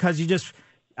really, because you just,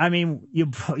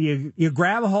 you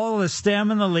grab a hold of the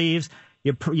stem and the leaves,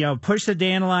 you push the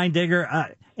dandelion digger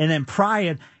and then pry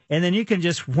it. And then you can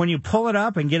just, when you pull it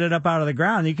up and get it up out of the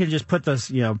ground, you can just put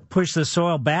this, push the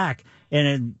soil back,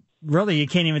 and really you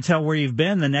can't even tell where you've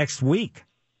been the next week.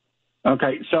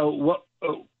 Okay, so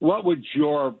what would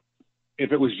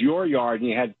if it was your yard and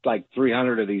you had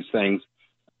 300 of these things,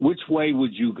 which way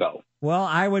would you go? Well,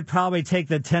 I would probably take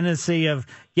the tendency of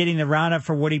getting the Roundup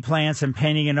for woody plants and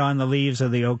painting it on the leaves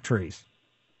of the oak trees.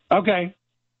 Okay.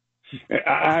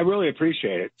 I really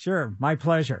appreciate it. Sure, my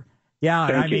pleasure.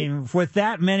 Yeah, with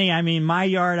that many, my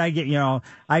yard, I get,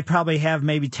 I probably have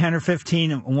maybe 10 or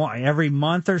 15 every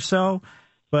month or so.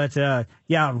 But,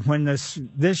 when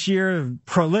this year,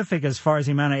 prolific as far as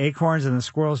the amount of acorns, and the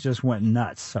squirrels just went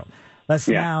nuts. So let's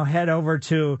now head over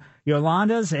to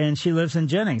Yolanda's, and she lives in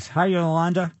Jennings. Hi,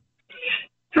 Yolanda.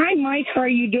 Hi, Mike. How are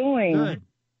you doing? Good.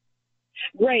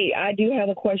 Great. I do have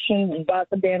a question about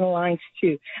the dandelions,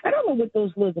 too. I don't know what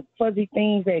those little fuzzy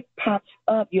things that pops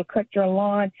up. You'll cut your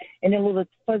lawn, and then little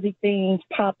fuzzy things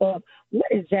pop up.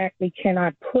 What exactly can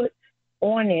I put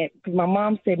on it? Because my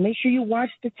mom said, make sure you watch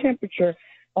the temperature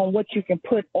on what you can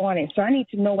put on it. So I need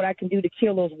to know what I can do to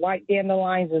kill those white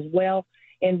dandelions as well,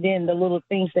 and then the little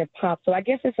things that pop. So I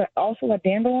guess it's also a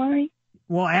dandelion?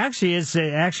 Well, actually, it's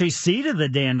actually seed of the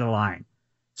dandelion.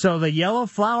 So the yellow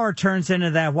flower turns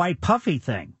into that white puffy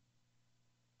thing.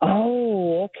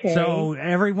 Oh, okay. So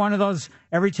every one of those,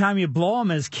 every time you blow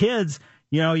them as kids,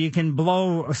 you can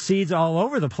blow seeds all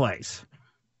over the place.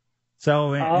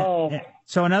 So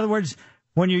in other words,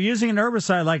 when you're using an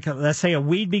herbicide, like let's say a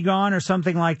Weed Be Gone or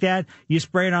something like that, you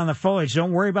spray it on the foliage.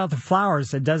 Don't worry about the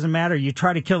flowers. It doesn't matter. You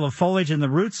try to kill the foliage and the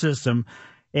root system,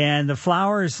 and the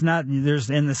flower is not, in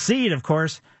the seed, of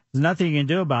course, there's nothing you can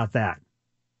do about that.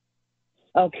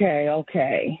 Okay.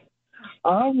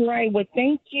 All right. Well,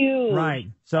 thank you. Right.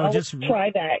 So I'll just try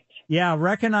that. Yeah,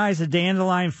 recognize the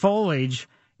dandelion foliage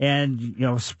and,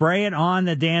 spray it on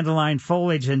the dandelion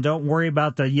foliage, and don't worry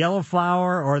about the yellow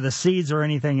flower or the seeds or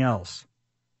anything else.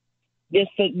 This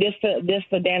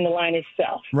the dandelion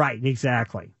itself. Right,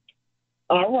 exactly.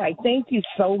 All right. Thank you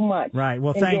so much. Right.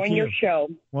 Well, thank you. Enjoying your show.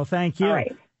 Well, thank you. All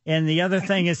right. And the other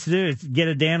thing is to do is get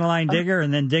a dandelion digger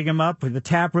and then dig them up. The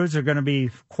tap roots are going to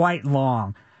be quite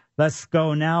long. Let's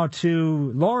go now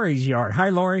to Lori's yard. Hi,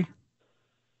 Lori.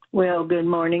 Well, good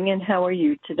morning, and how are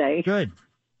you today? Good.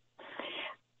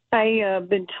 I've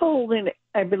been told, and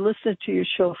I've been listening to your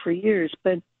show for years,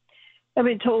 but I've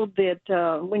been told that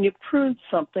when you prune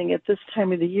something at this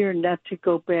time of the year, not to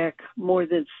go back more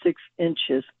than 6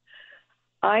 inches.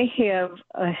 I have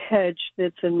a hedge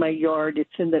that's in my yard.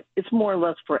 It's more or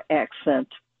less for accent.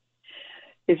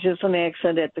 It's just an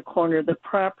accent at the corner of the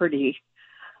property,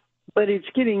 but it's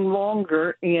getting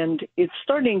longer and it's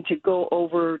starting to go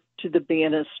over to the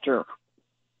banister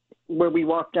where we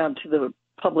walk down to the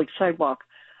public sidewalk.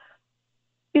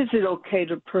 Is it okay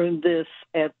to prune this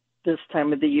at this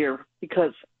time of the year?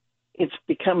 Because it's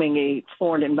becoming a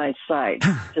thorn in my side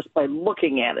just by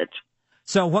looking at it.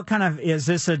 So what kind of, is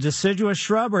this a deciduous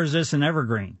shrub or is this an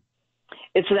evergreen?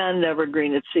 It's not an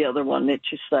evergreen. It's the other one that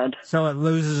you said. So it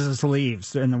loses its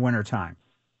leaves in the wintertime.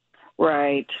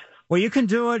 Right. Well, you can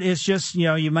do it. It's just,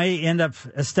 you may end up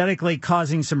aesthetically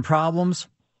causing some problems.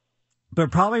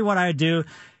 But probably what I'd do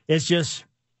is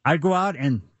I'd go out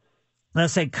and,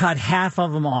 let's say, cut half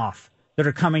of them off that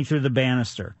are coming through the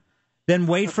banister. Then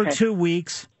wait for 2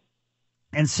 weeks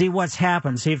and see what's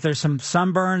happened. See if there's some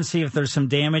sunburn, see if there's some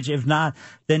damage. If not,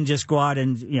 then just go out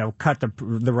and, cut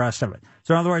the rest of it.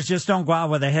 So in other words, just don't go out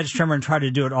with a hedge trimmer and try to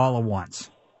do it all at once.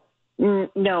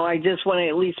 No, I just want to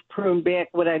at least prune back.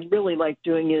 What I'd really like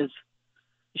doing is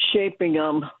shaping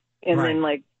them and then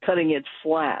cutting it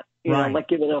flat, like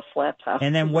give it a flat top.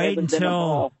 And then wait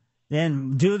until,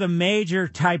 then do the major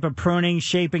type of pruning,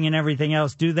 shaping and everything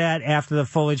else. Do that after the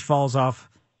foliage falls off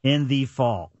in the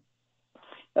fall.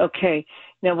 Okay.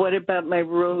 Now, what about my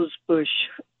rose bush?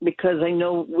 Because I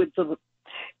know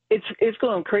it's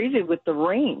going crazy with the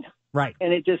rain. Right.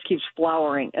 And it just keeps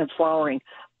flowering and flowering,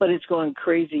 but it's going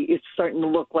crazy. It's starting to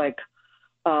look like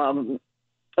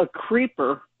a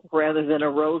creeper rather than a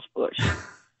rose bush.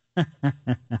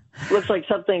 Looks like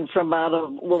something from out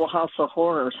of Little House of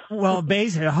Horrors. Well,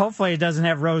 basically, hopefully it doesn't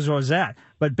have rose rosette.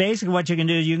 But basically what you can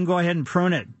do is you can go ahead and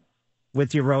prune it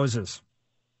with your roses.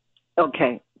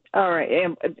 Okay. All right.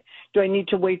 Do I need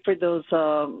to wait for those?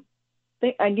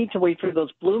 I need to wait for those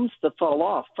blooms to fall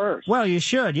off first. Well, you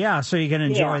should, yeah, so you can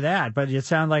enjoy that. But it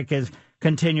sounds like it's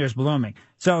continuous blooming.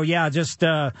 So yeah, just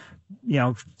go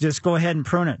ahead and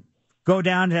prune it. Go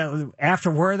down to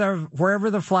after wherever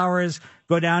the flower is.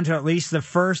 Go down to at least the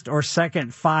first or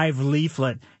second 5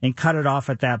 leaflet and cut it off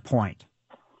at that point.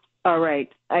 All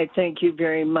right. I thank you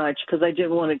very much because I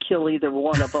didn't want to kill either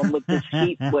one of them with this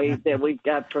heat wave that we've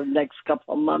got for the next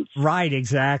couple of months. Right,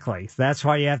 exactly. That's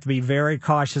why you have to be very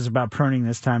cautious about pruning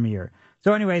this time of year.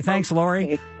 So anyway, thanks,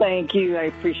 Lori. Thank you. I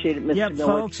appreciate it, Mr. Yep,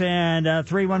 Miller. folks, and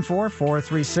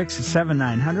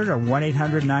 314-436-7900 or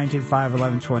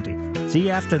 1-800-925-1120. See you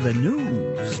after the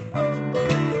news.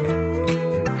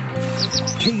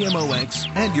 KMOX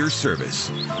and your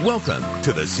service. Welcome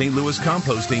to the St. Louis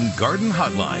Composting Garden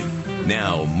Hotline.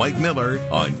 Now, Mike Miller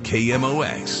on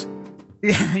KMOX.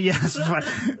 Yes,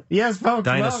 folks.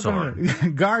 Dinosaur.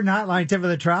 Welcome. Garden Hotline tip of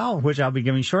the trowel, which I'll be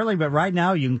giving shortly. But right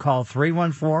now, you can call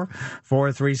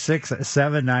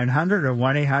 314-436-7900 or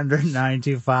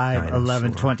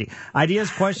 1-800-925-1120.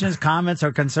 Ideas, questions, comments,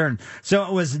 or concerns. So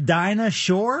it was Dinah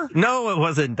Shore? No, it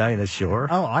wasn't Dinah Shore.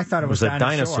 Oh, I thought it was a Dinah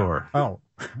dinosaur. Shore. Oh.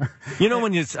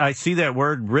 When I see that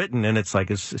word written and it's like,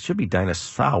 it should be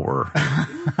dinosaur,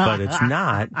 but it's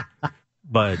not.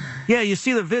 But yeah, you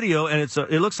see the video and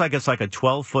it looks like it's like a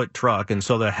 12-foot truck. And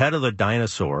so the head of the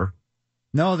dinosaur.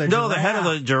 No, the head of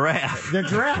the giraffe. The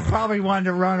giraffe probably wanted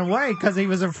to run away because he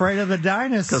was afraid of the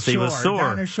dinosaur. Because he was sore.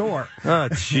 Dinosaur. Oh,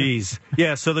 jeez.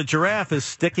 Yeah, so the giraffe is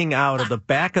sticking out of the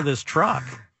back of this truck.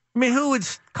 I mean, who would...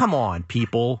 Come on,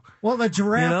 people. Well, the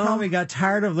giraffe probably got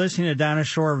tired of listening to Dinah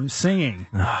Shore singing.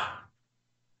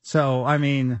 So, I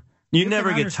mean... You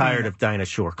never get tired of Dinah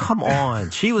Shore. Come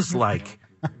on. She was like...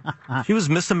 She was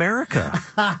Miss America.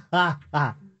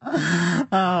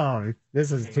 Oh,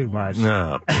 this is too much.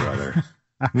 No, brother.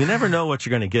 You never know what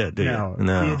you're going to get, do you?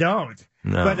 No, you don't.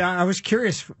 No. But I was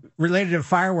curious, related to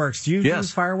fireworks, do you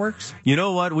use fireworks? You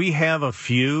know what? We have a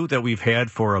few that we've had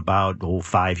for about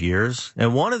 5 years.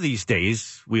 And one of these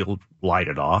days, we'll light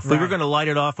it off. Right. We were going to light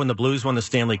it off when the Blues won the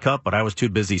Stanley Cup, but I was too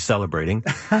busy celebrating.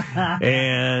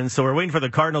 And so we're waiting for the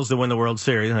Cardinals to win the World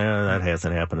Series. That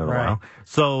hasn't happened in a while.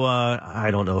 So I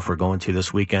don't know if we're going to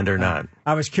this weekend or not.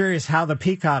 I was curious how the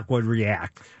peacock would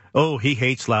react. Oh, he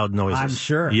hates loud noises. I'm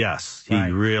sure. Yes, he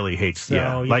really hates.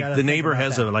 So like the neighbor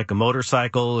has a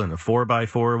motorcycle and a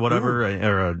 4x4 or whatever,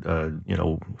 or a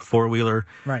 4-wheeler.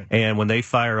 Right. And when they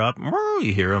fire up,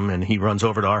 you hear him, and he runs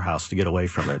over to our house to get away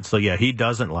from it. So yeah, he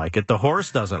doesn't like it. The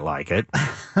horse doesn't like it.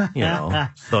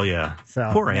 So yeah. So,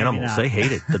 poor animals, they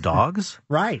hate it. The dogs.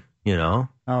 Right.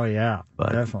 Oh yeah,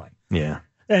 definitely. Yeah.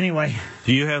 Anyway.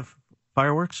 Do you have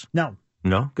fireworks? No.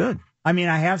 No. Good. I mean,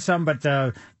 I have some, but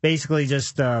basically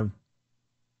just don't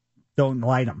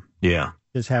light them. Yeah.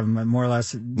 Just have them more or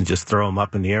less. You just throw them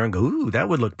up in the air and go, ooh, that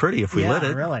would look pretty if we lit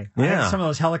it. Really. Yeah, I had some of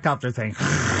those helicopter things.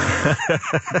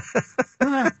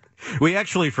 We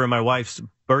actually, for my wife's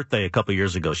birthday a couple of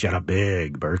years ago, she had a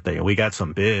big birthday, and we got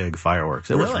some big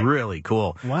fireworks. It was really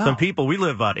cool. Wow. Some people, we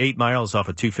live about 8 miles off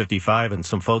of 255, and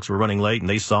some folks were running late, and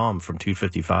they saw them from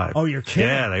 255. Oh, you're kidding?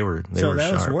 Yeah, they were So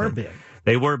those sharp. were big.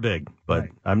 They were big, but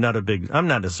I'm not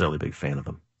necessarily a big fan of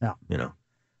them. No. You know.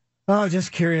 Oh,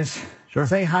 just curious. Sure.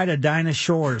 Say hi to Dinah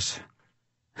Shores.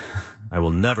 I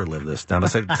will never live this down.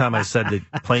 The time I said the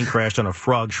plane crashed on a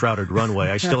frog-shrouded runway,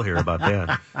 I still hear about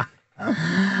that.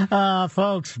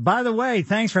 Folks, by the way,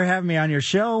 thanks for having me on your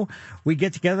show. We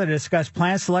get together to discuss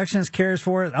plant selections, cares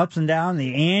for it, ups and downs,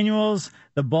 the annuals,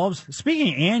 the bulbs.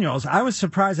 Speaking of annuals, I was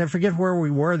surprised. I forget where we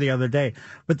were the other day,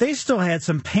 but they still had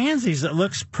some pansies that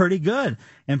looks pretty good.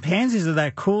 And pansies are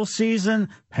that cool season,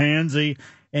 pansy.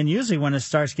 And usually when it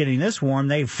starts getting this warm,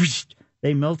 they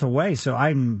melt away. So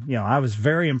I was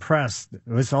very impressed. It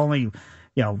was only,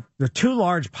 they're 2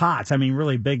 large pots. I mean,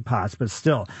 really big pots, but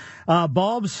still.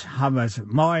 Bulbs,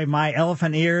 my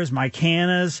elephant ears, my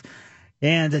cannas,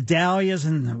 and the dahlias,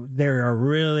 and they are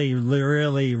really,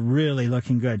 really, really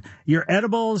looking good. Your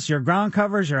edibles, your ground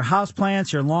covers, your house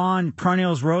plants, your lawn,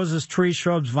 perennials, roses, trees,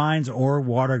 shrubs, vines, or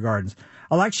water gardens.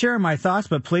 I like sharing my thoughts,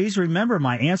 but please remember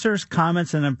my answers,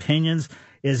 comments, and opinions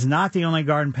is not the only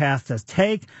garden path to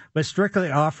take, but strictly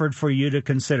offered for you to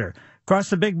consider. Across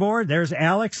the big board, there's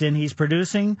Alex, and he's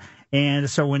producing. And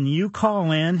so when you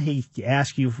call in, he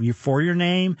asks you for your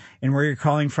name and where you're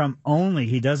calling from only.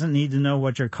 He doesn't need to know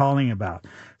what you're calling about.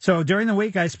 So during the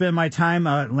week, I spend my time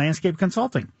landscape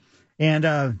consulting. And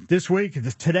this week,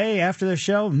 today, after the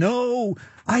show, no,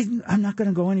 I'm not going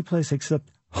to go anyplace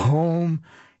except home.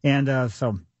 And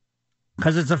so,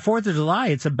 because it's the 4th of July,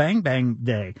 it's a bang bang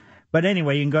day. But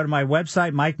anyway, you can go to my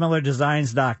website,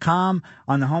 MikeMillerDesigns.com.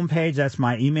 On the homepage, that's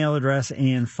my email address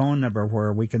and phone number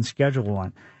where we can schedule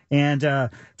one. And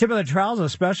Tip of the Trowel is a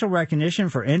special recognition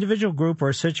for individual, group,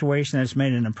 or situation that's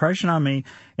made an impression on me,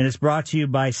 and it's brought to you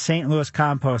by St. Louis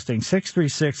Composting,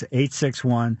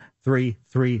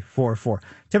 636-861-3344.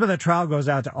 Tip of the Trowel goes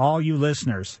out to all you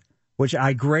listeners, which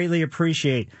I greatly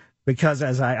appreciate. Because,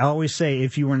 as I always say,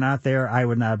 if you were not there, I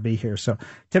would not be here. So,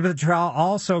 Tip of the Trowel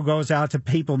also goes out to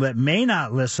people that may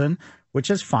not listen,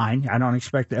 which is fine. I don't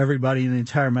expect everybody in the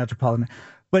entire metropolitan.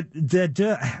 But,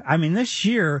 this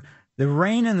year, the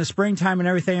rain in the springtime and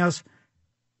everything else,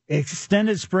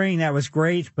 extended spring, that was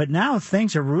great. But now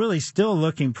things are really still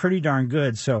looking pretty darn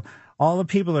good. So, all the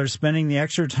people that are spending the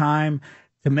extra time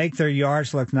to make their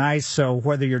yards look nice. So,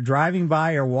 whether you're driving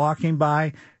by or walking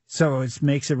by, so it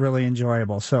makes it really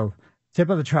enjoyable. So Tip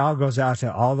of the Trowel goes out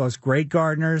to all those great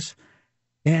gardeners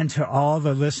and to all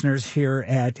the listeners here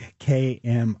at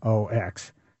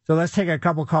KMOX. So let's take a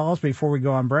couple calls before we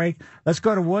go on break. Let's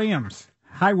go to Williams.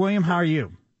 Hi, William. How are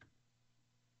you?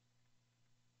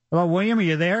 Hello, William. Are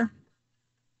you there?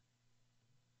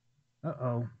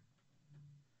 Uh-oh.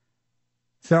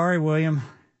 Sorry, William.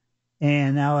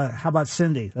 And now how about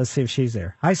Cindy? Let's see if she's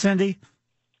there. Hi, Cindy.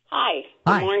 Hi.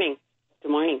 Good morning.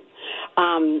 Good morning.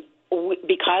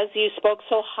 Because you spoke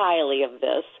so highly of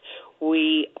this,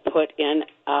 we put in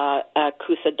a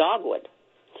Coosa dogwood,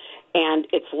 and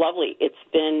it's lovely. It's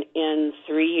been in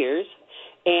 3 years,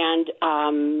 and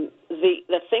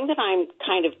the thing that I'm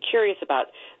kind of curious about,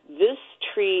 this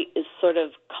tree is sort of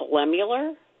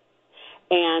columnar,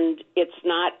 and it's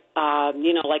not,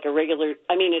 like a regular.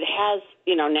 I mean, it has,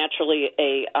 naturally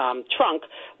a trunk,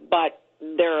 but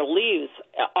there are leaves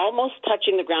almost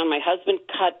touching the ground. My husband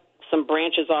cut some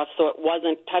branches off so it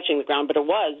wasn't touching the ground, but it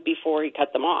was before he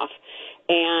cut them off.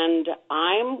 And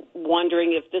I'm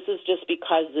wondering if this is just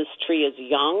because this tree is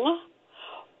young,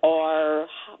 or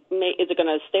is it going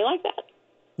to stay like that?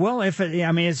 Well, it's,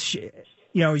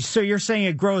 so you're saying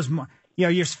it grows,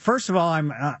 first of all,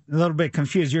 I'm a little bit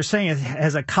confused. You're saying it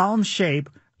has a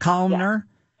columnar,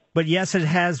 but yes, it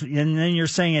has, and then you're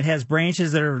saying it has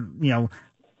branches that are,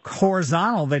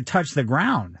 horizontal that touch the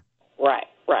ground. Right.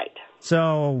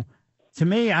 So to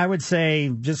me, I would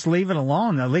say just leave it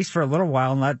alone, at least for a little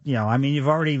while, and you've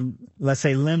already, let's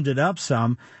say, limbed it up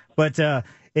some, but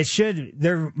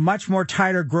they're much more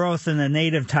tighter growth than the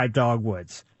native type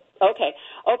dogwoods.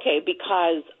 Okay,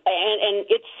 because, and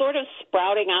it's sort of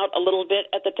sprouting out a little bit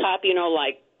at the top,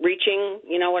 like reaching,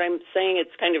 what I'm saying?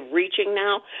 It's kind of reaching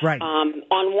now. Right. On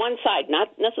one side, not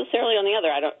necessarily on the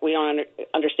other. We don't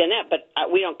understand that, but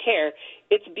we don't care.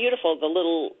 It's beautiful. The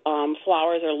little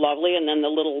flowers are lovely, and then the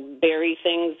little berry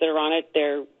things that are on it,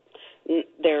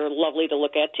 they're lovely to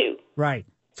look at too. Right.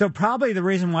 So probably the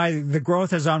reason why the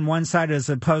growth is on one side as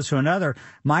opposed to another,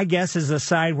 my guess is the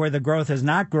side where the growth is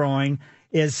not growing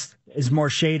is more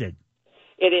shaded.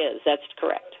 It is. That's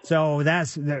correct. So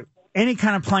any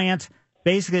kind of plant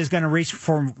basically is going to reach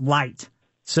for light.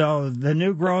 So the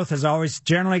new growth is always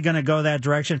generally going to go that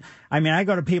direction. I mean, I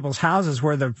go to people's houses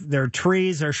where their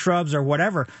trees or shrubs or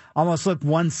whatever almost look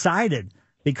one-sided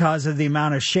because of the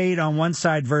amount of shade on one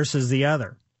side versus the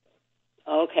other.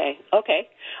 Okay.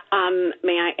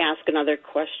 May I ask another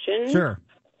question? Sure.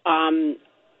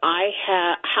 I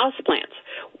have houseplants.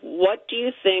 What do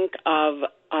you think of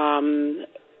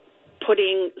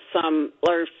putting some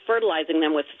or fertilizing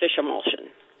them with fish emulsion?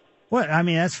 Well, I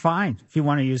mean, that's fine if you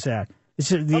want to use that.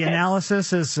 The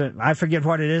analysis is, I forget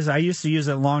what it is. I used to use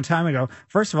it a long time ago.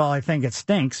 First of all, I think it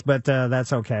stinks, but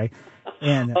that's okay.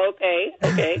 And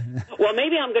Okay. Well,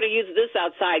 maybe I'm going to use this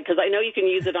outside because I know you can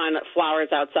use it on flowers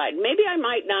outside. Maybe I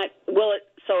might not. Will it?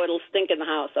 So it'll stink in the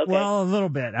house. Okay. Well, a little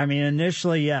bit. I mean,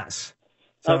 initially, yes.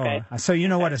 So, Okay. So you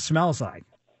know what it smells like.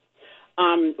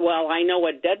 Well, I know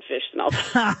what dead fish smells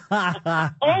like.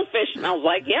 Old fish smells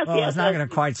like. Yes, Well, yes. it's not going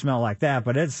to quite smell like that,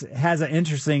 but it has an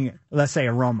interesting, let's say,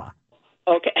 aroma.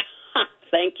 Okay.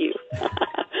 Thank you.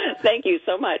 Thank you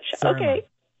so much. Certainly. Okay.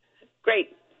 Great.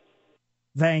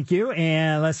 Thank you.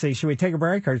 And let's see, should we take a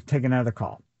break or take another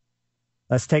call?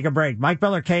 Let's take a break. Mike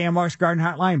Miller, KMOX Garden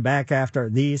Hotline, back after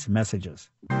these messages.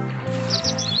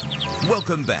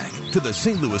 Welcome back to the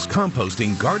St. Louis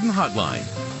Composting Garden Hotline.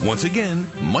 Once again,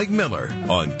 Mike Miller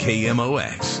on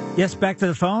KMOX. Yes, back to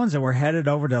the phones, and we're headed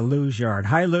over to Lou's yard.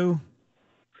 Hi, Lou.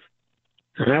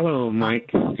 Hello,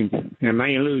 Mike. Am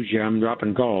I lose you? I'm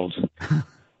dropping calls.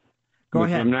 Go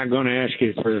ahead. I'm not going to ask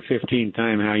you for the 15th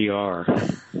time how you are.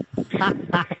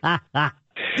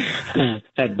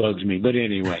 That bugs me. But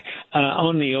anyway,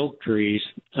 on the oak trees,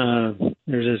 there's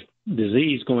this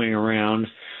disease going around.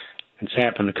 It's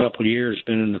happened a couple of years,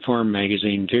 been in the farm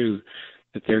magazine too,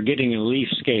 that they're getting a leaf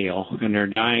scale and they're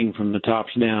dying from the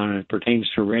tops down, and it pertains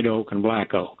to red oak and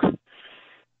black oak.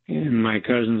 And my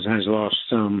cousin has lost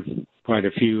quite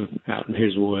a few out in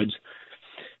his woods.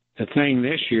 The thing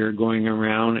this year going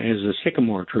around is the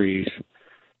sycamore trees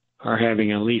are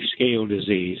having a leaf scale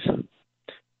disease.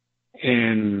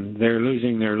 And they're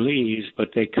losing their leaves, but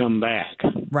they come back.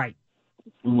 Right.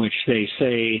 Which they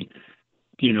say,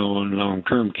 in long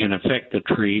term can affect the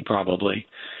tree probably.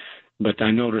 But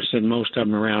I noticed that most of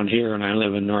them around here, and I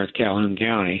live in North Calhoun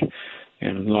County,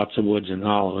 and lots of woods and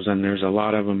hollows, and there's a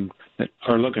lot of them that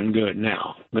are looking good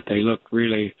now, but they look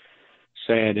really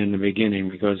sad in the beginning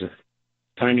because of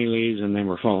tiny leaves and they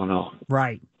were falling off.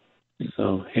 Right.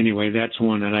 So anyway, that's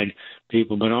one that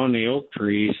but on the oak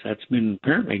trees, that's been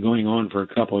apparently going on for a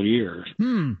couple of years.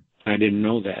 I didn't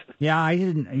know that. Yeah, I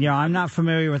didn't. I'm not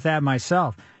familiar with that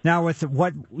myself. Now, with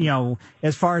what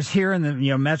as far as here in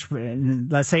the metro,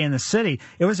 let's say in the city,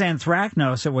 it was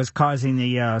anthracnose that was causing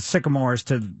the sycamores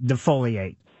to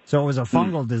defoliate. So it was a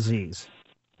fungal disease.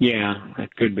 Yeah,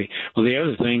 that could be. Well, the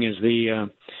other thing is the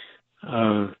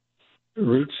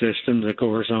root systems, of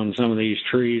course, on some of these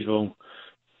trees will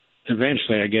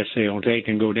eventually, I guess, they'll take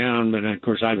and go down. But of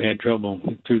course, I've had trouble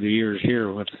through the years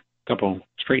here with a couple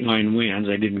straight line winds.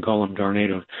 I didn't call them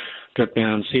tornadoes. Took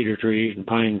down cedar trees and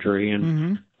pine tree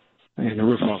and the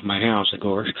roof off my house, of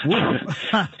course.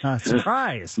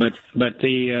 Surprise! But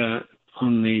the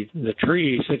on the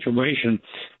tree situation,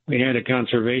 we had a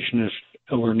conservationist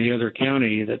over in the other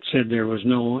county that said there was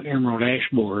no emerald ash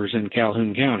borers in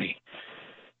Calhoun County,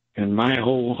 and my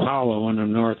whole hollow on the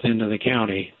north end of the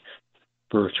county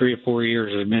for 3 or 4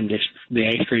 years the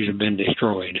ash trees have been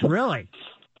destroyed. Really?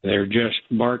 They're just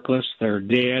barkless. They're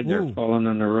dead. They're falling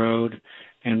on the road.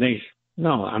 And I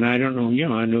don't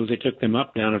know, I know they took them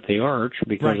up down at the arch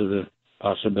because of the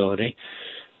possibility.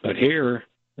 But here,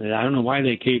 I don't know why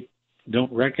they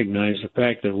don't recognize the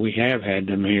fact that we have had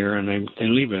them here, and they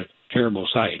leave a terrible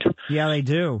sight. Yeah, they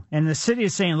do. And the city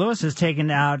of St. Louis has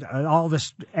taken out all the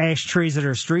ash trees that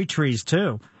are street trees,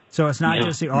 too. So it's not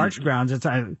just the arch grounds. It's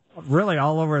really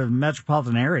all over the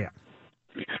metropolitan area.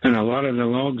 And a lot of the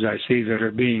logs I see that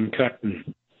are being cut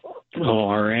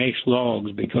are ash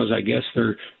logs because I guess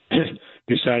they're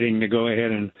deciding to go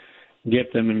ahead and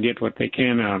get them and get what they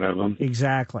can out of them.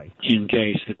 Exactly. In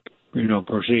case it,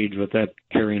 proceeds with that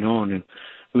carrying on and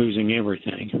losing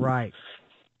everything. Right.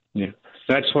 Yeah.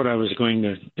 That's what I was going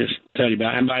to just tell you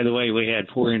about. And by the way, we had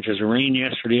 4 inches of rain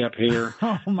yesterday up here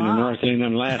in the north end,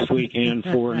 and last weekend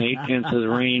 4 8/10 of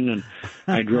rain. And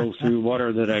I drove through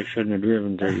water that I shouldn't have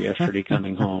driven through yesterday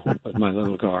coming home with my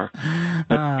little car.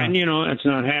 And it's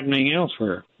not happening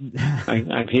elsewhere.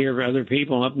 I hear other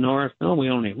people up north. No,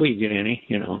 we get any.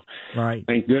 Right.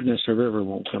 Thank goodness the river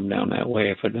won't come down that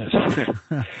way if it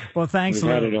does. Well, thanks.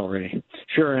 We've had it already.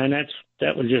 Sure, and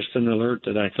that was just an alert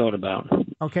that I thought about.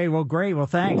 Okay, well, great. Well,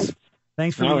 thanks.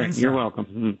 Thanks for the insight. You're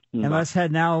welcome. And let's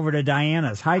head now over to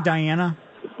Diana's. Hi, Diana.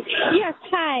 Yes,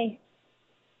 hi.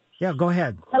 Yeah, go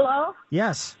ahead. Hello?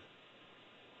 Yes.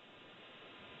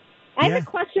 I have a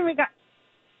question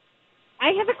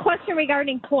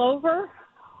regarding clover.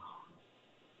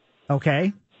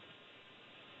 Okay.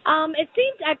 It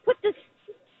seems I put the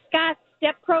Scott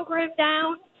Step program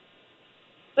down,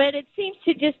 but it seems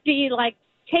to just be like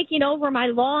taking over my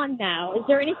lawn now. Is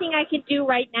there anything I can do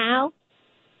right now?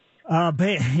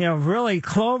 But, really,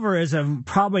 clover is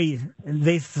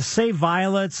they say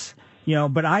violets,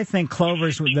 but I think clover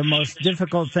is the most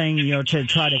difficult thing, to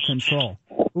try to control.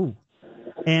 Ooh.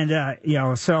 And,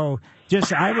 so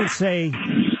I would say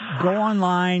go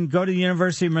online, go to the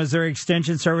University of Missouri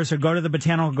Extension Service or go to the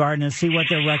Botanical Garden and see what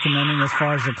they're recommending as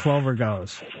far as the clover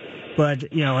goes. But,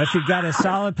 if you've got a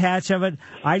solid patch of it,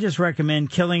 I just recommend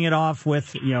killing it off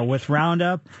with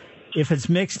Roundup. If it's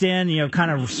mixed in,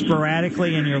 kind of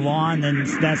sporadically in your lawn, then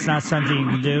that's not something you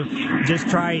can do. Just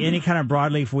try any kind of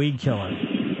broadleaf weed killer.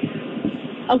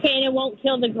 Okay, and it won't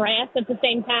kill the grass at the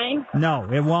same time? No,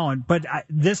 it won't. But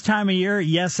this time of year,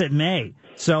 yes, it may.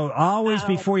 So always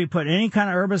before you put any kind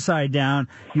of herbicide down,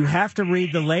 you have to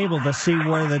read the label to see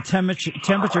where the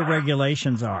temperature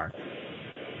regulations are.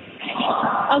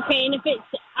 Okay, and if it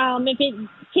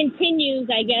continues,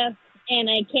 I guess, and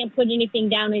I can't put anything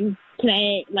down in, can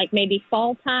I, maybe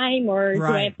fall time, or do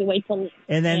I have to wait till...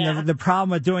 And then the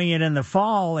problem with doing it in the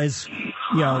fall is,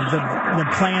 the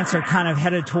plants are kind of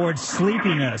headed towards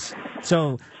sleepiness.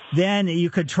 So then you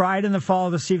could try it in the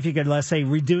fall to see if you could, let's say,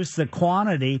 reduce the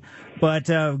quantity, but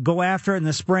go after it in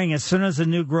the spring as soon as the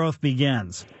new growth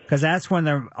begins, because that's when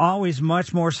they're always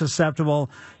much more susceptible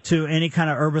to any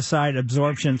kind of herbicide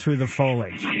absorption through the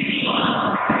foliage.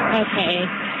 Okay.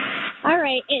 All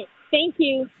right. Thank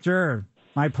you. Sure.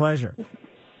 My pleasure.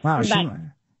 Wow,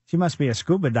 she must be a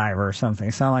scuba diver or something.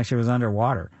 It sounded like she was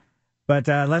underwater. But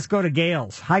let's go to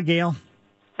Gail's. Hi, Gail.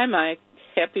 Hi, Mike.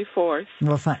 Happy 4th.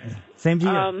 Well, same to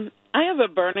you. I have a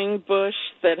burning bush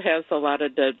that has a lot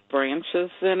of dead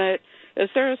branches in it. Is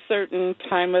there a certain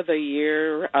time of the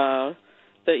year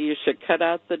that you should cut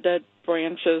out the dead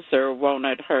branches, or won't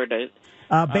it hurt it?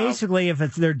 Basically, if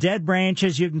they're dead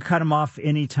branches, you can cut them off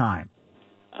any time.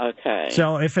 Okay.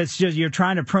 So if it's just you're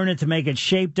trying to prune it to make it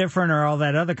shape different or all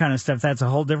that other kind of stuff, that's a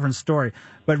whole different story.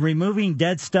 But removing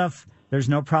dead stuff, there's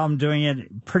no problem doing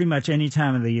it pretty much any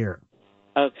time of the year.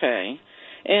 Okay.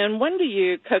 And when do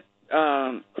you cut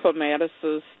clematis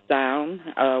down?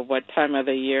 What time of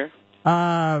the year?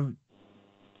 Other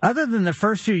than the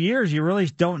first few years, you really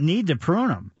don't need to prune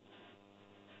them.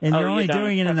 And you're only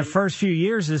doing it in the first few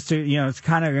years is to, it's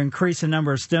kind of increase the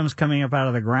number of stems coming up out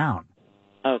of the ground.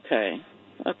 Okay.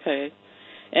 Okay.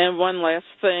 And one last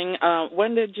thing.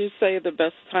 When did you say the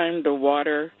best time to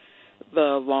water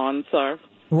the lawns are?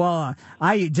 Well,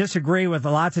 I disagree with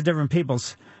lots of different people.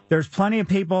 There's plenty of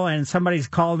people, and somebody's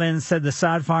called in and said the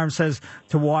sod farm says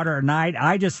to water at night.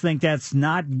 I just think that's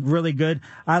not really good.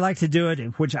 I like to do it,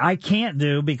 which I can't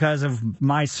do because of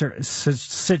my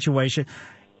situation.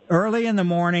 Early in the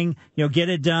morning, get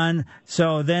it done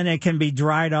so then it can be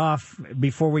dried off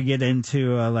before we get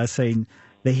into, let's say,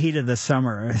 the heat of the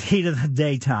summer, heat of the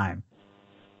daytime.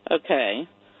 Okay.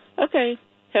 Okay.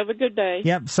 Have a good day.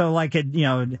 Yep. So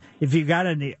if you got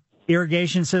an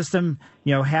irrigation system,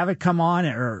 have it come on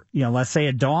or, let's say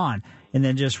at dawn and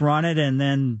then just run it. And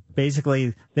then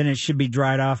basically then it should be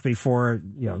dried off before,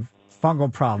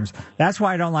 fungal problems. That's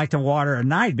why I don't like to water at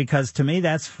night, because to me,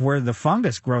 that's where the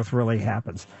fungus growth really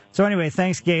happens. So anyway,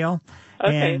 thanks, Gail.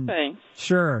 Okay. Thanks.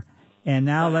 Sure. And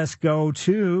now let's go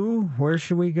to, where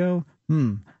should we go?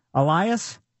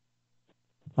 Elias?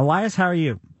 Elias, how are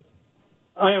you?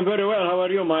 I am very well. How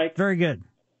are you, Mike? Very good.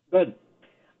 Good.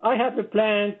 I have a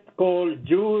plant called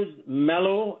Jews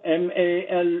Mallow,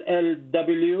 Mallwow.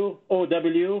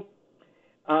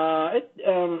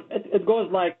 It goes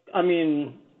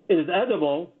it is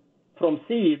edible from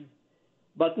seed,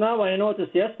 but now I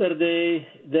noticed yesterday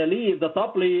the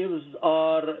top leaves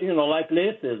are, like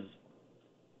laces.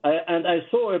 And I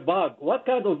saw a bug. What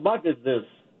kind of bug is this?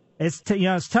 It's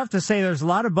it's tough to say. There's a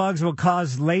lot of bugs will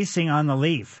cause lacing on the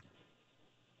leaf.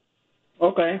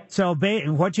 Okay. So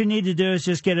what you need to do is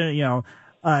just get an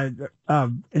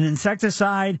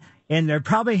insecticide, and they're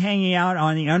probably hanging out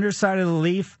on the underside of the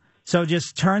leaf. So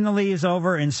just turn the leaves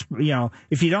over, and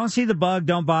if you don't see the bug,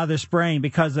 don't bother spraying,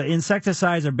 because the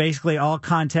insecticides are basically all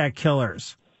contact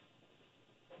killers.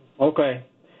 Okay.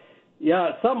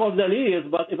 Yeah, some of the leaves,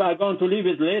 but if I'm going to leave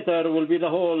it later, it will be the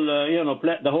whole,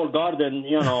 the whole garden,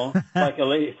 like a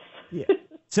lace. Yeah.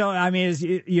 So, I mean,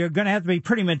 you're going to have to be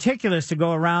pretty meticulous to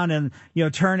go around and,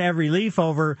 turn every leaf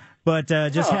over, but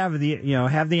just have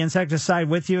the insecticide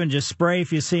with you and just spray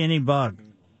if you see any bug.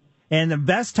 And the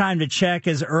best time to check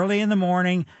is early in the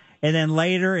morning and then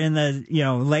later in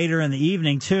the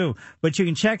evening too. But you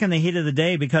can check in the heat of the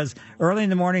day because early in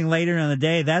the morning, later in the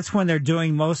day, that's when they're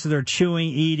doing most of their chewing,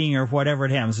 eating, or whatever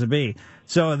it happens to be.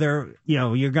 So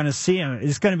you're going to see them.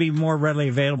 It's going to be more readily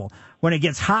available. When it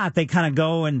gets hot, they kind of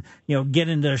go and, get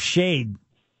into shade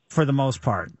for the most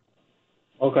part.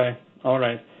 Okay. All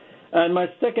right. And my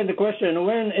second question,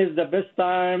 when is the best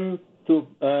time to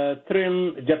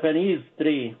trim Japanese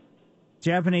tree?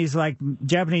 Japanese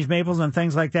maples and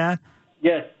things like that?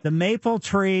 Yes. The maple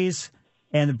trees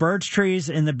and the birch trees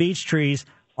and the beech trees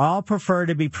all prefer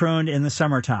to be pruned in the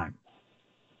summertime.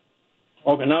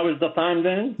 Okay, now is the time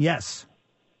then? Yes.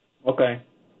 Okay.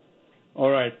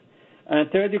 All right. And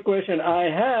third question,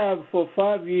 I have for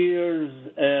 5 years,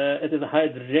 it is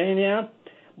hydrangeum,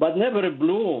 but never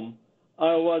bloom.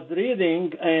 I was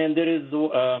reading, and there is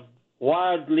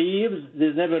wild leaves,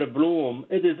 there's never a bloom.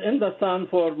 It is in the sun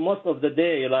for most of the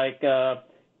day, like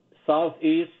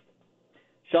southeast.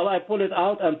 Shall I pull it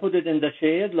out and put it in the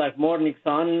shade, like morning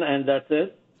sun, and that's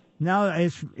it? No,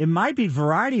 it might be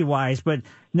variety-wise, but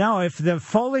no, if the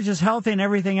foliage is healthy and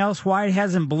everything else, why it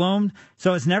hasn't bloomed,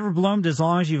 so it's never bloomed as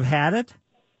long as you've had it?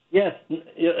 Yes,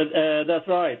 that's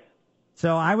right.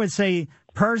 So I would say,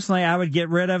 personally, I would get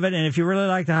rid of it, and if you really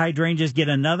like the hydrangeas, get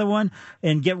another one,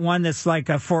 and get one that's like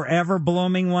a forever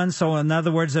blooming one, so in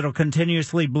other words, it'll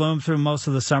continuously bloom through most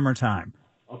of the summertime.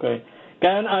 Okay.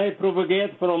 Can I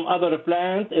propagate from other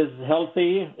plant? Is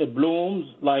healthy, it blooms,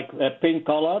 like a pink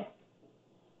color?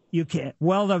 You can't.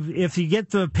 Well, if you get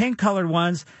the pink-colored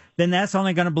ones, then that's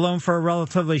only going to bloom for a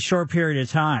relatively short period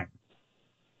of time.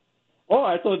 Oh,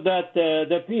 I thought that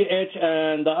the pH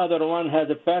and the other one has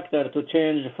a factor to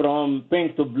change from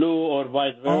pink to blue or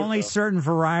vice versa. Only certain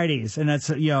varieties, and it's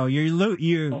you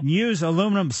use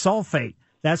aluminum sulfate.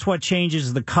 That's what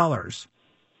changes the colors.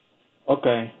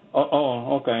 Okay.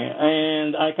 Oh, okay.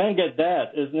 And I can get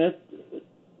that, isn't it?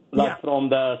 Like from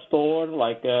the store,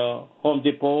 like Home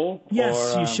Depot?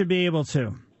 Yes, you should be able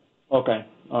to. Okay.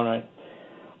 All right.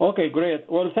 Okay, great.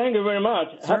 Well, thank you very much.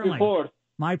 Certainly. Happy 4th.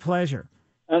 My pleasure.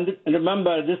 And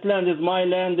remember, this land is my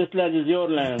land, this land is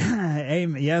your land.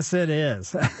 Amen. Yes, it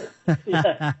is.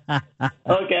 Yeah.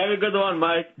 Okay, have a good one,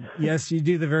 Mike. Yes, you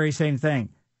do the very same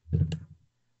thing.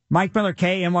 Mike Miller,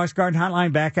 KMOX Garden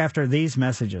Hotline, back after these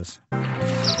messages.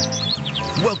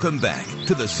 Welcome back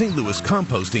to the St. Louis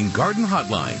Composting Garden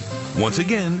Hotline. Once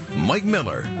again, Mike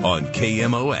Miller on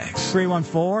KMOX.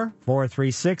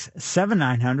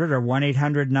 314-436-7900 or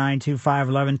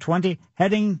 1-800-925-1120.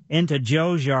 Heading into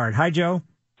Joe's yard. Hi, Joe.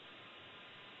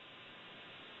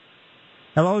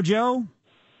 Hello, Joe.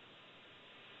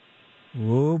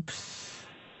 Oops.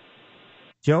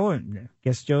 Joe, I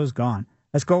guess Joe's gone.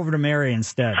 Let's go over to Mary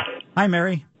instead. Hi,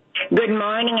 Mary. Good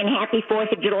morning and happy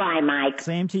 4th of July, Mike.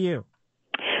 Same to you.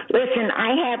 Listen,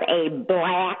 I have a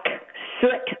black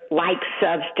soot-like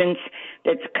substance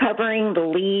that's covering the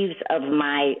leaves of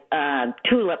my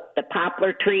tulip, the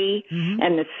poplar tree,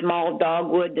 and the small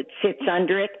dogwood that sits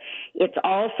under it. It's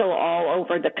also all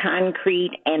over the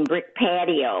concrete and brick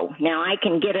patio. Now, I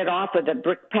can get it off of the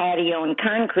brick patio and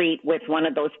concrete with one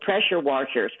of those pressure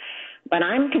washers. But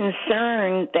I'm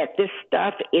concerned that this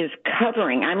stuff is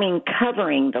covering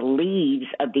the leaves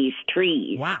of these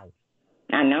trees. Wow.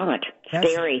 I know it.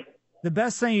 Scary. The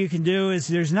best thing you can do is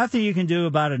there's nothing you can do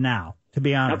about it now, to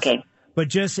be honest. Okay. But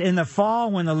just in the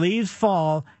fall, when the leaves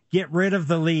fall, get rid of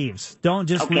the leaves. Don't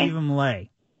just leave them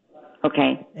lay.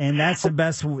 Okay. And that's the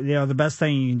best, the best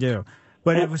thing you can do.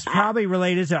 But it was probably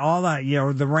related to all that,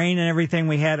 the rain and everything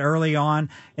we had early on.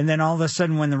 And then all of a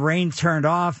sudden when the rain turned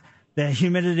off, the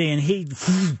humidity and heat,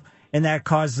 and that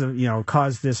caused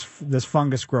this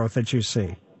fungus growth that you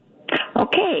see.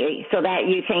 Okay, so that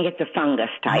you think it's a fungus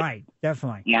type. Right,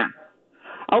 definitely. Yeah.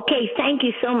 Okay, thank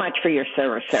you so much for your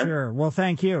service, sir. Sure. Well,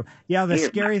 thank you. Yeah, the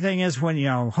scary thing is when,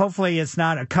 hopefully it's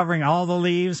not covering all the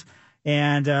leaves,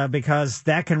 and because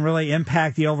that can really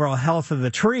impact the overall health of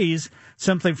the trees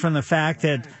simply from the fact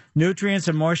that nutrients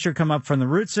and moisture come up from the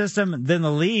root system, then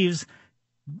the leaves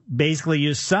basically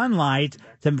use sunlight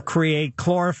to create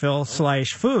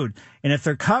chlorophyll/food. And if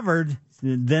they're covered,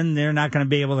 then they're not going to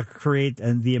be able to create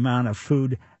the amount of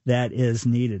food that is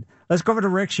needed. Let's go over to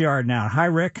Rick's yard now. Hi,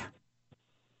 Rick.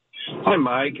 Hi,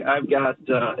 Mike. I've got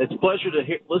it's a pleasure to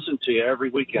listen to you every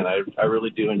weekend. I really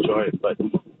do enjoy it. But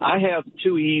I have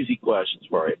two easy questions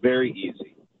for you, very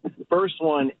easy. The first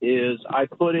one is I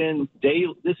put in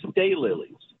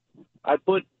daylilies. I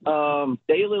put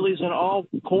daylilies in all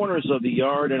corners of the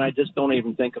yard, and I just don't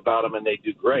even think about them, and they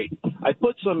do great. I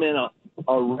put some in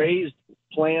a raised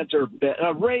planter bed,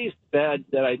 a raised bed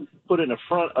that I put in the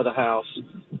front of the house,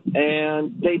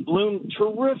 and they bloomed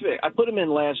terrific. I put them in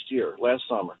last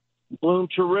summer. Bloomed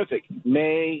terrific.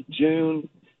 May, June,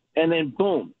 and then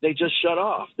boom, they just shut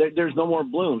off. There's no more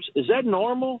blooms. Is that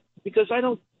normal? Because I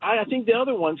think the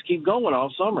other ones keep going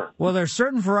all summer. Well, there's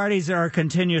certain varieties that are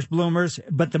continuous bloomers,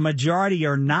 but the majority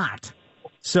are not.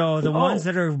 So the ones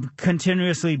that are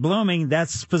continuously blooming,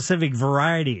 that's specific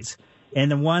varieties. And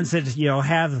the ones that,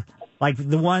 have, like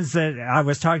the ones that I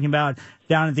was talking about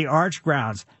down at the Arch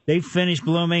Grounds, they've finished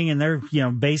blooming and they're,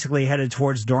 basically headed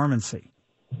towards dormancy.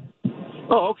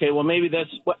 Oh, okay. Well, maybe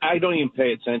I don't even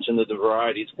pay attention to the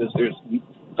varieties because there's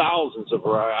thousands of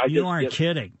varieties. You aren't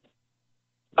kidding.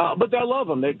 But I love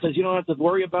them because you don't have to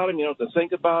worry about them. You don't have to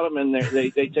think about them, and they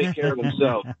take care of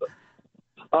themselves.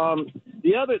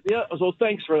 So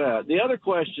thanks for that. The other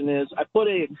question is, I put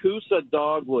a Kousa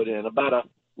dogwood in, about a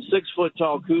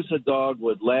 6-foot-tall Kousa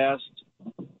dogwood last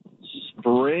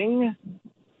spring,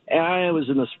 and it was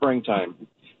in the springtime,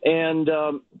 and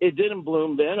it didn't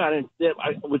bloom then.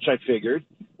 Which I figured,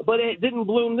 but it didn't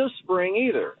bloom this spring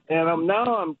either. And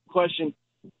now I'm questioning,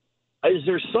 is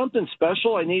there something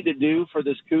special I need to do for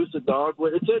this Kousa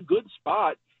dogwood? It's a good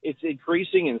spot. It's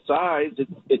increasing in size.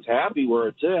 It's happy where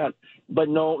it's at, but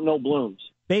no blooms.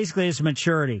 Basically, it's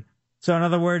maturity. So in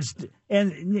other words,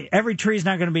 and every tree is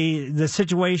not going to be the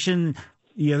situation,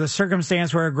 the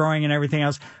circumstance where it's growing and everything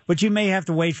else, but you may have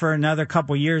to wait for another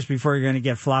couple years before you're going to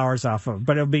get flowers off of it,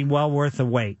 but it'll be well worth the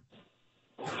wait.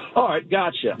 All right,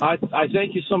 gotcha. I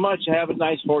thank you so much. Have a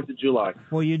nice 4th of July.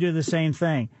 Well, you do the same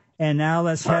thing. And now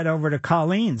let's head over to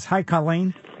Colleen's. Hi,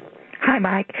 Colleen. Hi,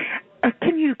 Mike.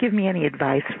 Can you give me any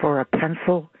advice for a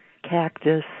pencil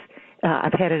cactus?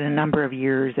 I've had it a number of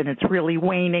years, and it's really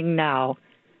waning now.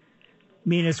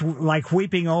 Mean it's like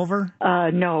weeping over?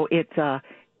 No, it's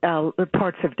the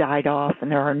parts have died off,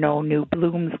 and there are no new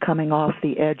blooms coming off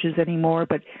the edges anymore,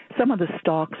 but some of the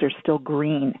stalks are still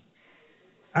green.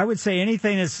 I would say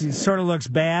anything that sort of looks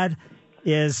bad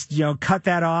is, cut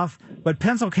that off. But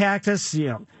pencil cactus,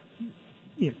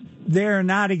 they're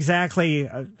not exactly,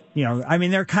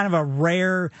 they're kind of a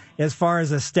rare as far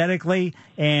as aesthetically,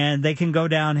 and they can go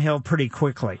downhill pretty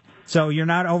quickly. So you're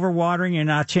not overwatering, you're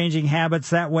not changing habits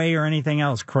that way or anything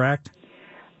else, correct?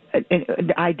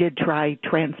 I did try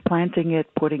transplanting it,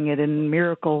 putting it in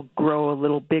Miracle Grow, a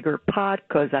little bigger pot,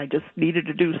 because I just needed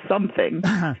to do something.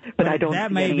 But I don't.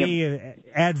 That may be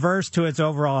adverse to its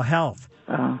overall health.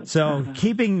 So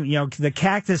keeping, the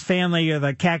cactus family or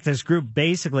the cactus group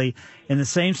basically in the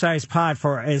same size pot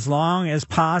for as long as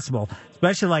possible,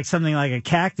 especially like something like a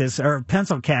cactus or a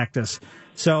pencil cactus.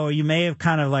 So you may have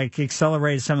kind of like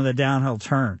accelerated some of the downhill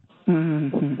turn.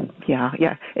 Mm-hmm. Yeah.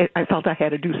 I felt I had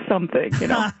to do something,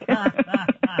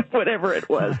 whatever it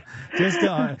was. There's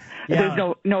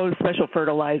no special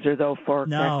fertilizer though for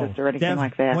cactus or anything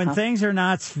like that. When things are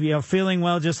not feeling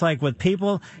well, just like with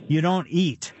people, you don't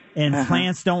eat. And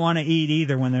plants don't want to eat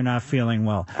either when they're not feeling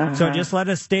well. So just let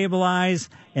it stabilize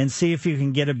and see if you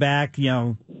can get it back,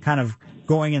 kind of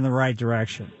going in the right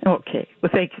direction. Okay.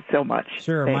 Well, thank you so much.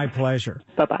 Sure. Thanks. My pleasure.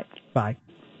 Bye-bye. Bye.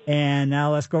 And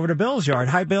now let's go over to Bill's yard.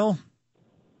 Hi, Bill.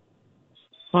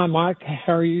 Hi, Mike.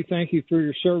 How are you? Thank you for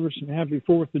your service and happy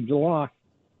 4th of July.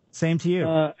 Same to you.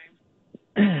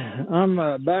 I'm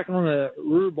back on the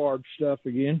rhubarb stuff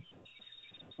again.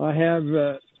 I have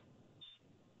it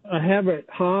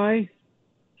high.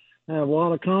 I have a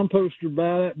lot of compost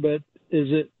about it, but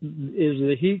is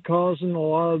the heat causing a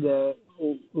lot of the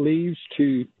leaves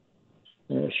to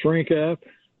shrink up?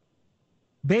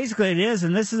 Basically, it is,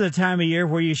 and this is the time of year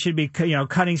where you should be,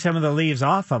 cutting some of the leaves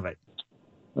off of it.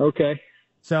 Okay.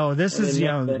 So this is,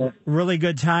 really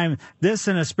good time. This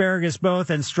and asparagus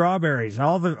both, and strawberries.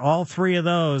 All three of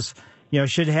those,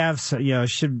 should have,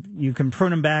 you can prune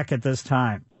them back at this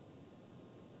time.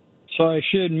 So I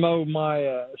should mow my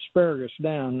asparagus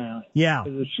down now. Yeah.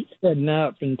 Because it's heading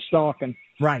up and stalking.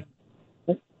 Right.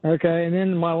 Okay, and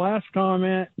then my last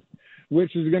comment,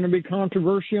 which is going to be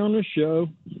controversial on the show,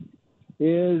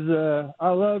 is I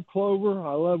love clover.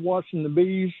 I love watching the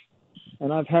bees.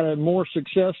 And I've had a more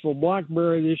successful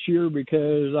blackberry this year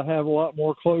because I have a lot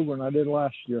more clover than I did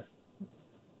last year.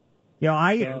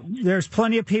 There's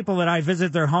plenty of people that I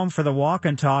visit their home for the walk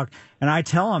and talk, and I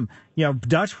tell them,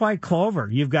 Dutch white clover,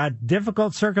 you've got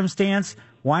difficult circumstance,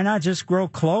 why not just grow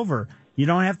clover? You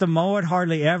don't have to mow it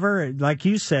hardly ever. Like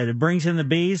you said, it brings in the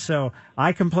bees, so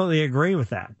I completely agree with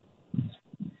that.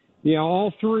 Yeah,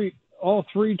 all three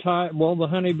type, the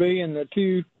honeybee and the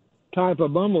two type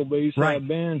of bumblebees have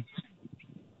been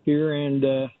here,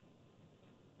 and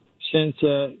since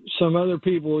some other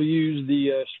people use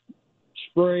the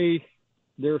spray,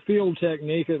 their field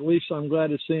technique, at least I'm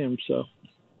glad to see them. So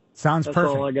sounds that's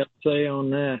perfect. all I got to say on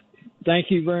that.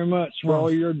 Thank you very much for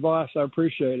all your advice. I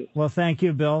appreciate it. Well, thank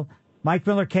you, Bill. Mike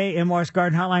Miller, KMOX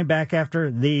Garden Hotline, back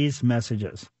after these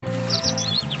messages.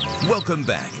 Welcome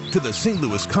back to the St.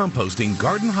 Louis Composting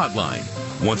Garden Hotline.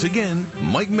 Once again,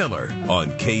 Mike Miller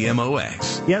on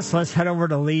KMOX. Yes, let's head over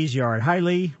to Lee's yard. Hi,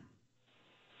 Lee.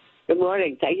 Good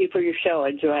morning. Thank you for your show. I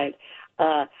enjoy it.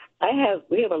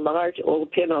 We have a large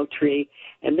old pin oak tree,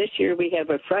 and this year we have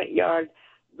a front yard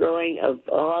growing of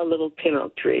all little pin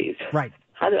oak trees. Right.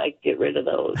 How do I get rid of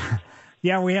those?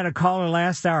 Yeah, we had a caller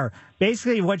last hour.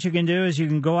 Basically, what you can do is you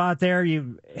can go out there,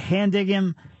 you hand dig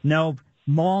him, nope.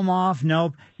 Mow them off,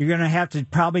 nope. You're going to have to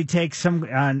probably take some,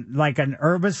 like an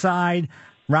herbicide,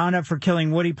 Roundup for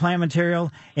killing woody plant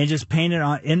material, and just paint it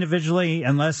on individually,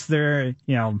 unless they're,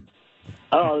 they're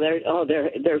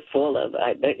full of.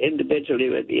 Individually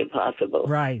would be impossible.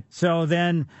 Right. So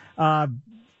then,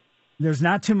 there's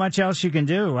not too much else you can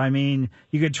do. I mean,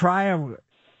 you could try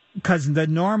because the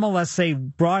normal, let's say,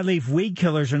 broadleaf weed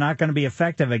killers are not going to be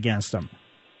effective against them.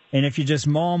 And if you just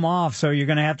mow them off, so you're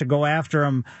going to have to go after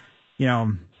them.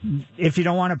 If you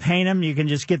don't want to paint them, you can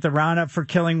just get the Roundup for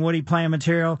killing woody plant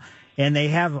material. And they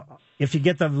have, if you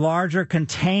get the larger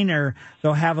container,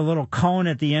 they'll have a little cone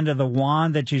at the end of the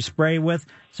wand that you spray with.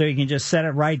 So you can just set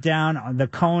it right down on the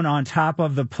cone on top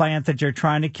of the plant that you're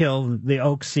trying to kill, the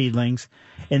oak seedlings,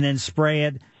 and then spray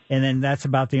it. And then that's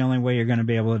about the only way you're going to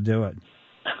be able to do it.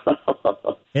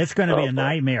 It's going to be a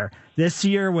nightmare. This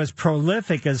year was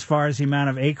prolific as far as the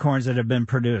amount of acorns that have been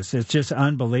produced. It's just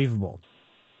unbelievable.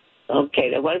 Okay,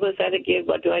 now what was that again?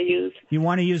 What do I use? You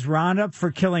want to use Roundup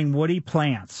for killing woody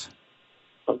plants.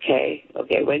 Okay.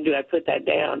 When do I put that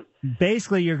down?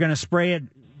 Basically, you're going to spray it.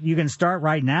 You can start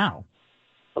right now.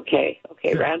 Okay,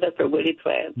 Roundup for woody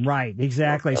plants. Right,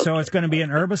 exactly. Okay. So it's going to be an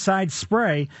herbicide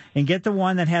spray, and get the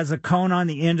one that has a cone on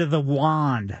the end of the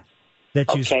wand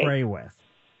that you spray with.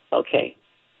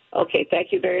 Okay,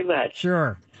 thank you very much.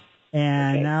 Sure.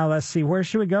 And now let's see, where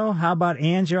should we go? How about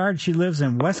Ann's yard? She lives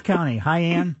in West County. Hi,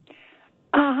 Ann.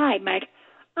 Hi, Mike.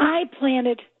 I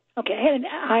had an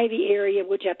ivy area,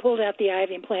 which I pulled out the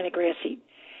ivy and planted grass seed.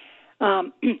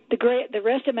 The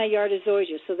rest of my yard is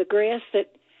zoysia, so the grass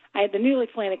the newly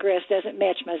planted grass doesn't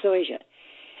match my zoysia.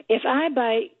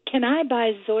 Can I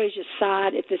buy zoysia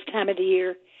sod at this time of the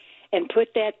year and put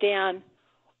that down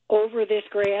over this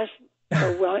grass,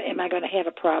 or am I going to have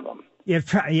a problem? You're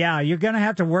going to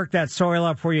have to work that soil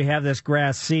up where you have this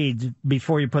grass seed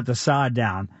before you put the sod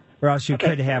down, or else you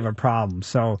could have a problem.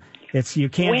 So you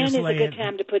can't just lay it. When is a good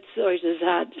time to put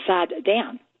zoysia sod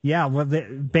down? Yeah, well,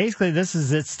 basically this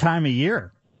is its time of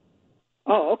year.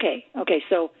 Oh, okay.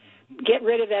 So get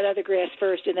rid of that other grass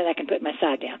first, and then I can put my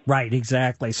sod down. Right,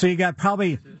 exactly. So you got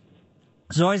zoysia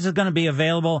is going to be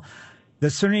available. The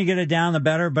sooner you get it down, the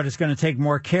better, but it's going to take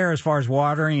more care as far as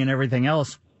watering and everything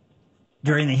else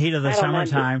during the heat of the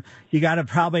summertime. You got to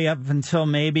probably up until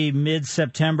maybe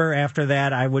mid-September. After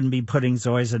that, I wouldn't be putting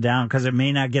zoysia down because it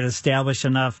may not get established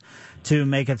enough to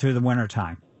make it through the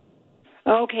wintertime.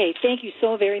 Okay, thank you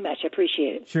so very much. I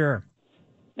appreciate it. Sure.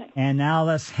 And now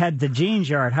let's head to Jean's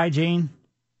yard. Hi, Jean.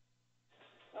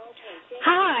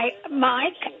 Hi,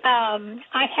 Mike.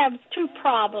 I have two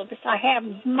problems. I have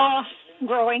moss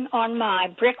growing on my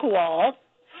brick wall,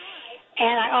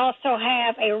 and I also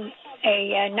have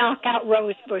a knockout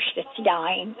rose bush that's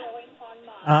dying.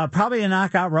 Probably a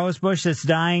knockout rose bush that's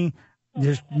dying.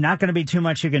 There's not going to be too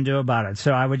much you can do about it,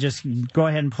 so I would just go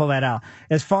ahead and pull that out.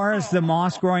 As far as the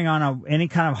moss growing on any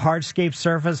kind of hardscape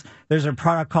surface, there's a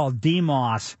product called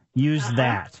D-Moss. Use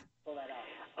that.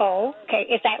 Oh, okay.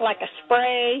 Is that like a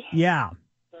spray? Yeah.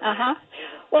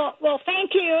 Well,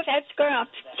 thank you. That's going to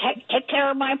take care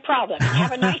of my problem.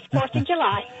 Have a nice 4th of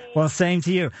July. Well, same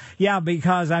to you. Yeah,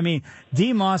 because,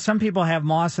 D-Moss, some people have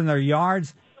moss in their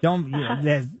yards.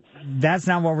 That's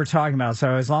not what we're talking about.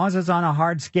 So as long as it's on a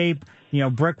hardscape,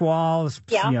 brick walls,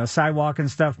 sidewalk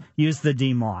and stuff, use the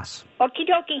D-Moss. Okie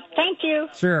dokie. Thank you.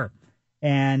 Sure.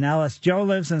 And now Joe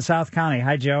lives in South County.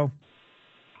 Hi, Joe.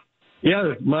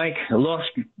 Yeah, Mike, I lost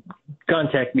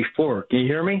contact before. Can you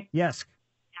hear me? Yes.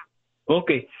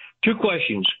 Okay. 2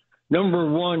 questions. Number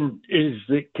one is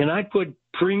can I put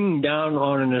preen down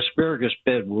on an asparagus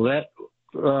bed? Will that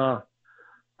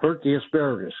hurt the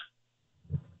asparagus?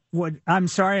 I'm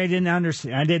sorry, I didn't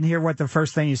understand. I didn't hear what the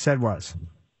first thing you said was.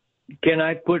 Can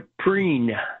I put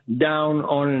preen down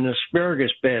on an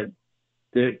asparagus bed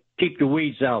to keep the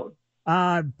weeds out?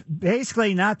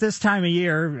 Basically not this time of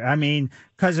year. I mean,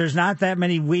 because there's not that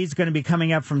many weeds going to be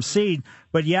coming up from seed.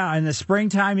 But yeah, in the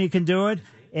springtime you can do it.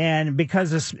 And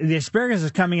because the asparagus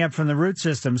is coming up from the root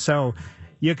system. So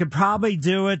you could probably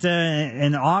do it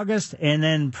in August and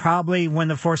then probably when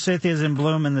the forsythia is in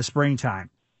bloom in the springtime.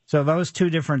 So those 2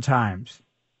 different times.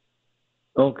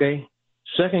 Okay.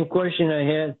 Second question I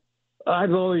had,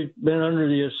 I've always been under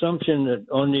the assumption that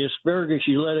on the asparagus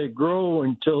you let it grow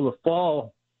until the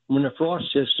fall when the frost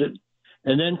hits it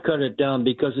and then cut it down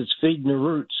because it's feeding the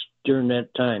roots during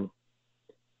that time.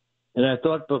 And I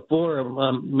thought before,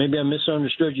 maybe I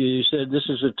misunderstood you. You said this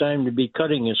is the time to be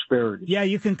cutting asparagus. Yeah,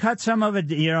 you can cut some of it.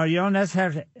 You don't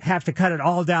necessarily have to cut it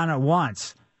all down at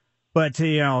once. But,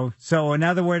 so in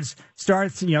other words,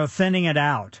 start, thinning it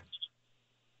out.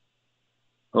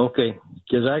 Okay,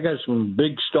 because I got some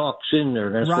big stalks in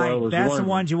there. That's why I was That's wondering. The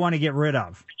ones you want to get rid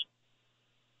of.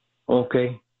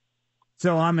 Okay.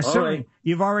 So I'm assuming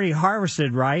you've already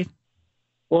harvested, right?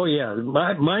 Oh, yeah.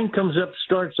 Mine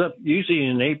starts up usually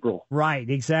in April. Right,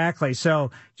 exactly.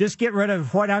 So just get rid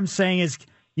of what I'm saying is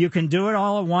you can do it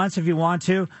all at once if you want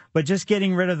to, but just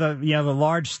getting rid of the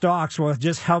large stalks will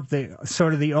just help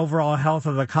the overall health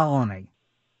of the colony.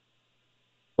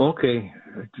 Okay.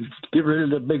 Get rid of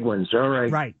the big ones. All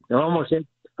right. Right. I almost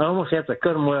have to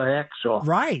cut them with a hacksaw.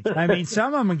 Right. I mean,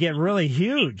 some of them get really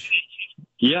huge.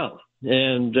 Yeah.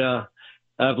 And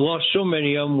I've lost so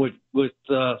many of them with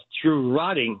through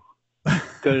rotting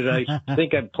because I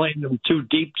think I planted them too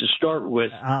deep to start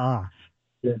with.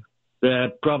 Yeah. I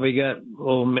probably got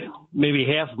maybe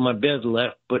half of my bed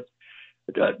left, but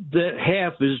that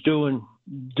half is doing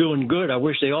good. I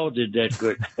wish they all did that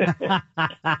good.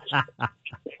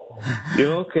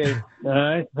 Okay. All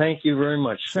right. Thank you very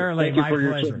much. Certainly, my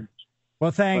pleasure.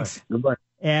 Well, thanks. Right. Goodbye.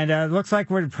 And it looks like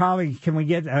can we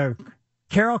get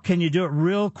Carol, can you do it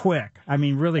real quick? I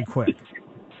mean, really quick.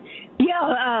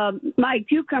 Yeah, my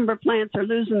cucumber plants are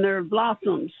losing their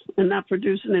blossoms and not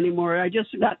producing anymore. I just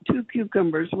got 2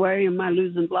 cucumbers. Why am I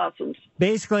losing blossoms?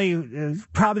 Basically,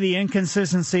 probably the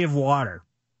inconsistency of water.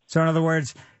 So in other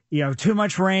words, too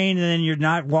much rain and then you're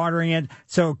not watering it.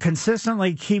 So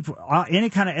consistently keep any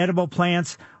kind of edible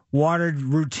plants watered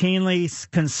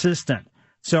routinely consistent.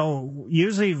 So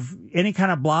usually any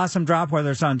kind of blossom drop, whether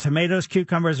it's on tomatoes,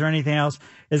 cucumbers, or anything else,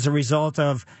 is a result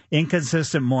of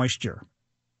inconsistent moisture.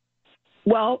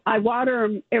 Well, I water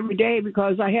them every day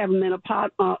because I have them in a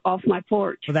pot off my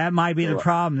porch. Well, that might be the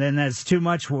problem. Then that's too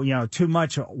much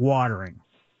watering.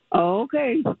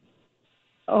 Okay.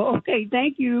 Okay,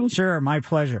 thank you. Sure, my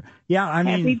pleasure. Yeah, I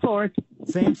mean, happy 4th.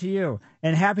 Same to you.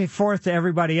 And happy 4th to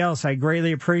everybody else. I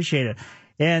greatly appreciate it.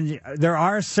 And there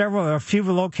are a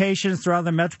few locations throughout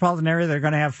the metropolitan area that are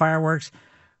going to have fireworks.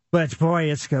 But,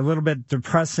 boy, it's a little bit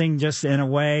depressing just in a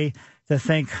way to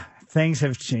think things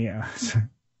have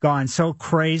gone so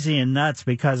crazy and nuts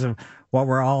because of what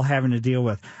we're all having to deal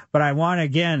with. But I want to,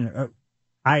 again,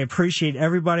 I appreciate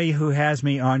everybody who has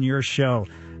me on your show,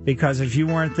 because if you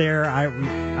weren't there,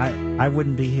 I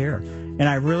wouldn't be here. And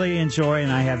I really enjoy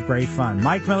and I have great fun.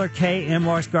 Mike Miller,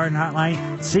 KMOX Garden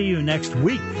Hotline. See you next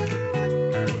week.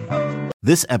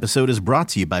 This episode is brought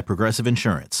to you by Progressive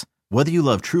Insurance. Whether you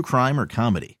love true crime or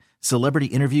comedy, celebrity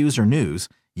interviews or news,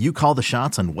 you call the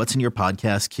shots on what's in your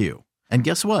podcast queue. And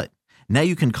guess what? Now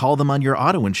you can call them on your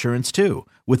auto insurance too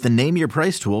with the Name Your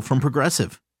Price tool from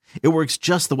Progressive. It works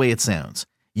just the way it sounds.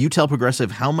 You tell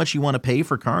Progressive how much you want to pay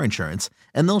for car insurance,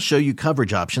 and they'll show you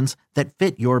coverage options that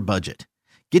fit your budget.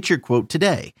 Get your quote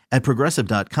today at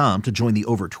Progressive.com to join the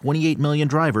over 28 million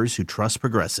drivers who trust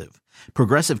Progressive.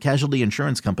 Progressive Casualty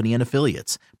Insurance Company and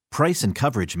Affiliates. Price and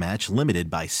coverage match limited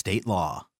by state law.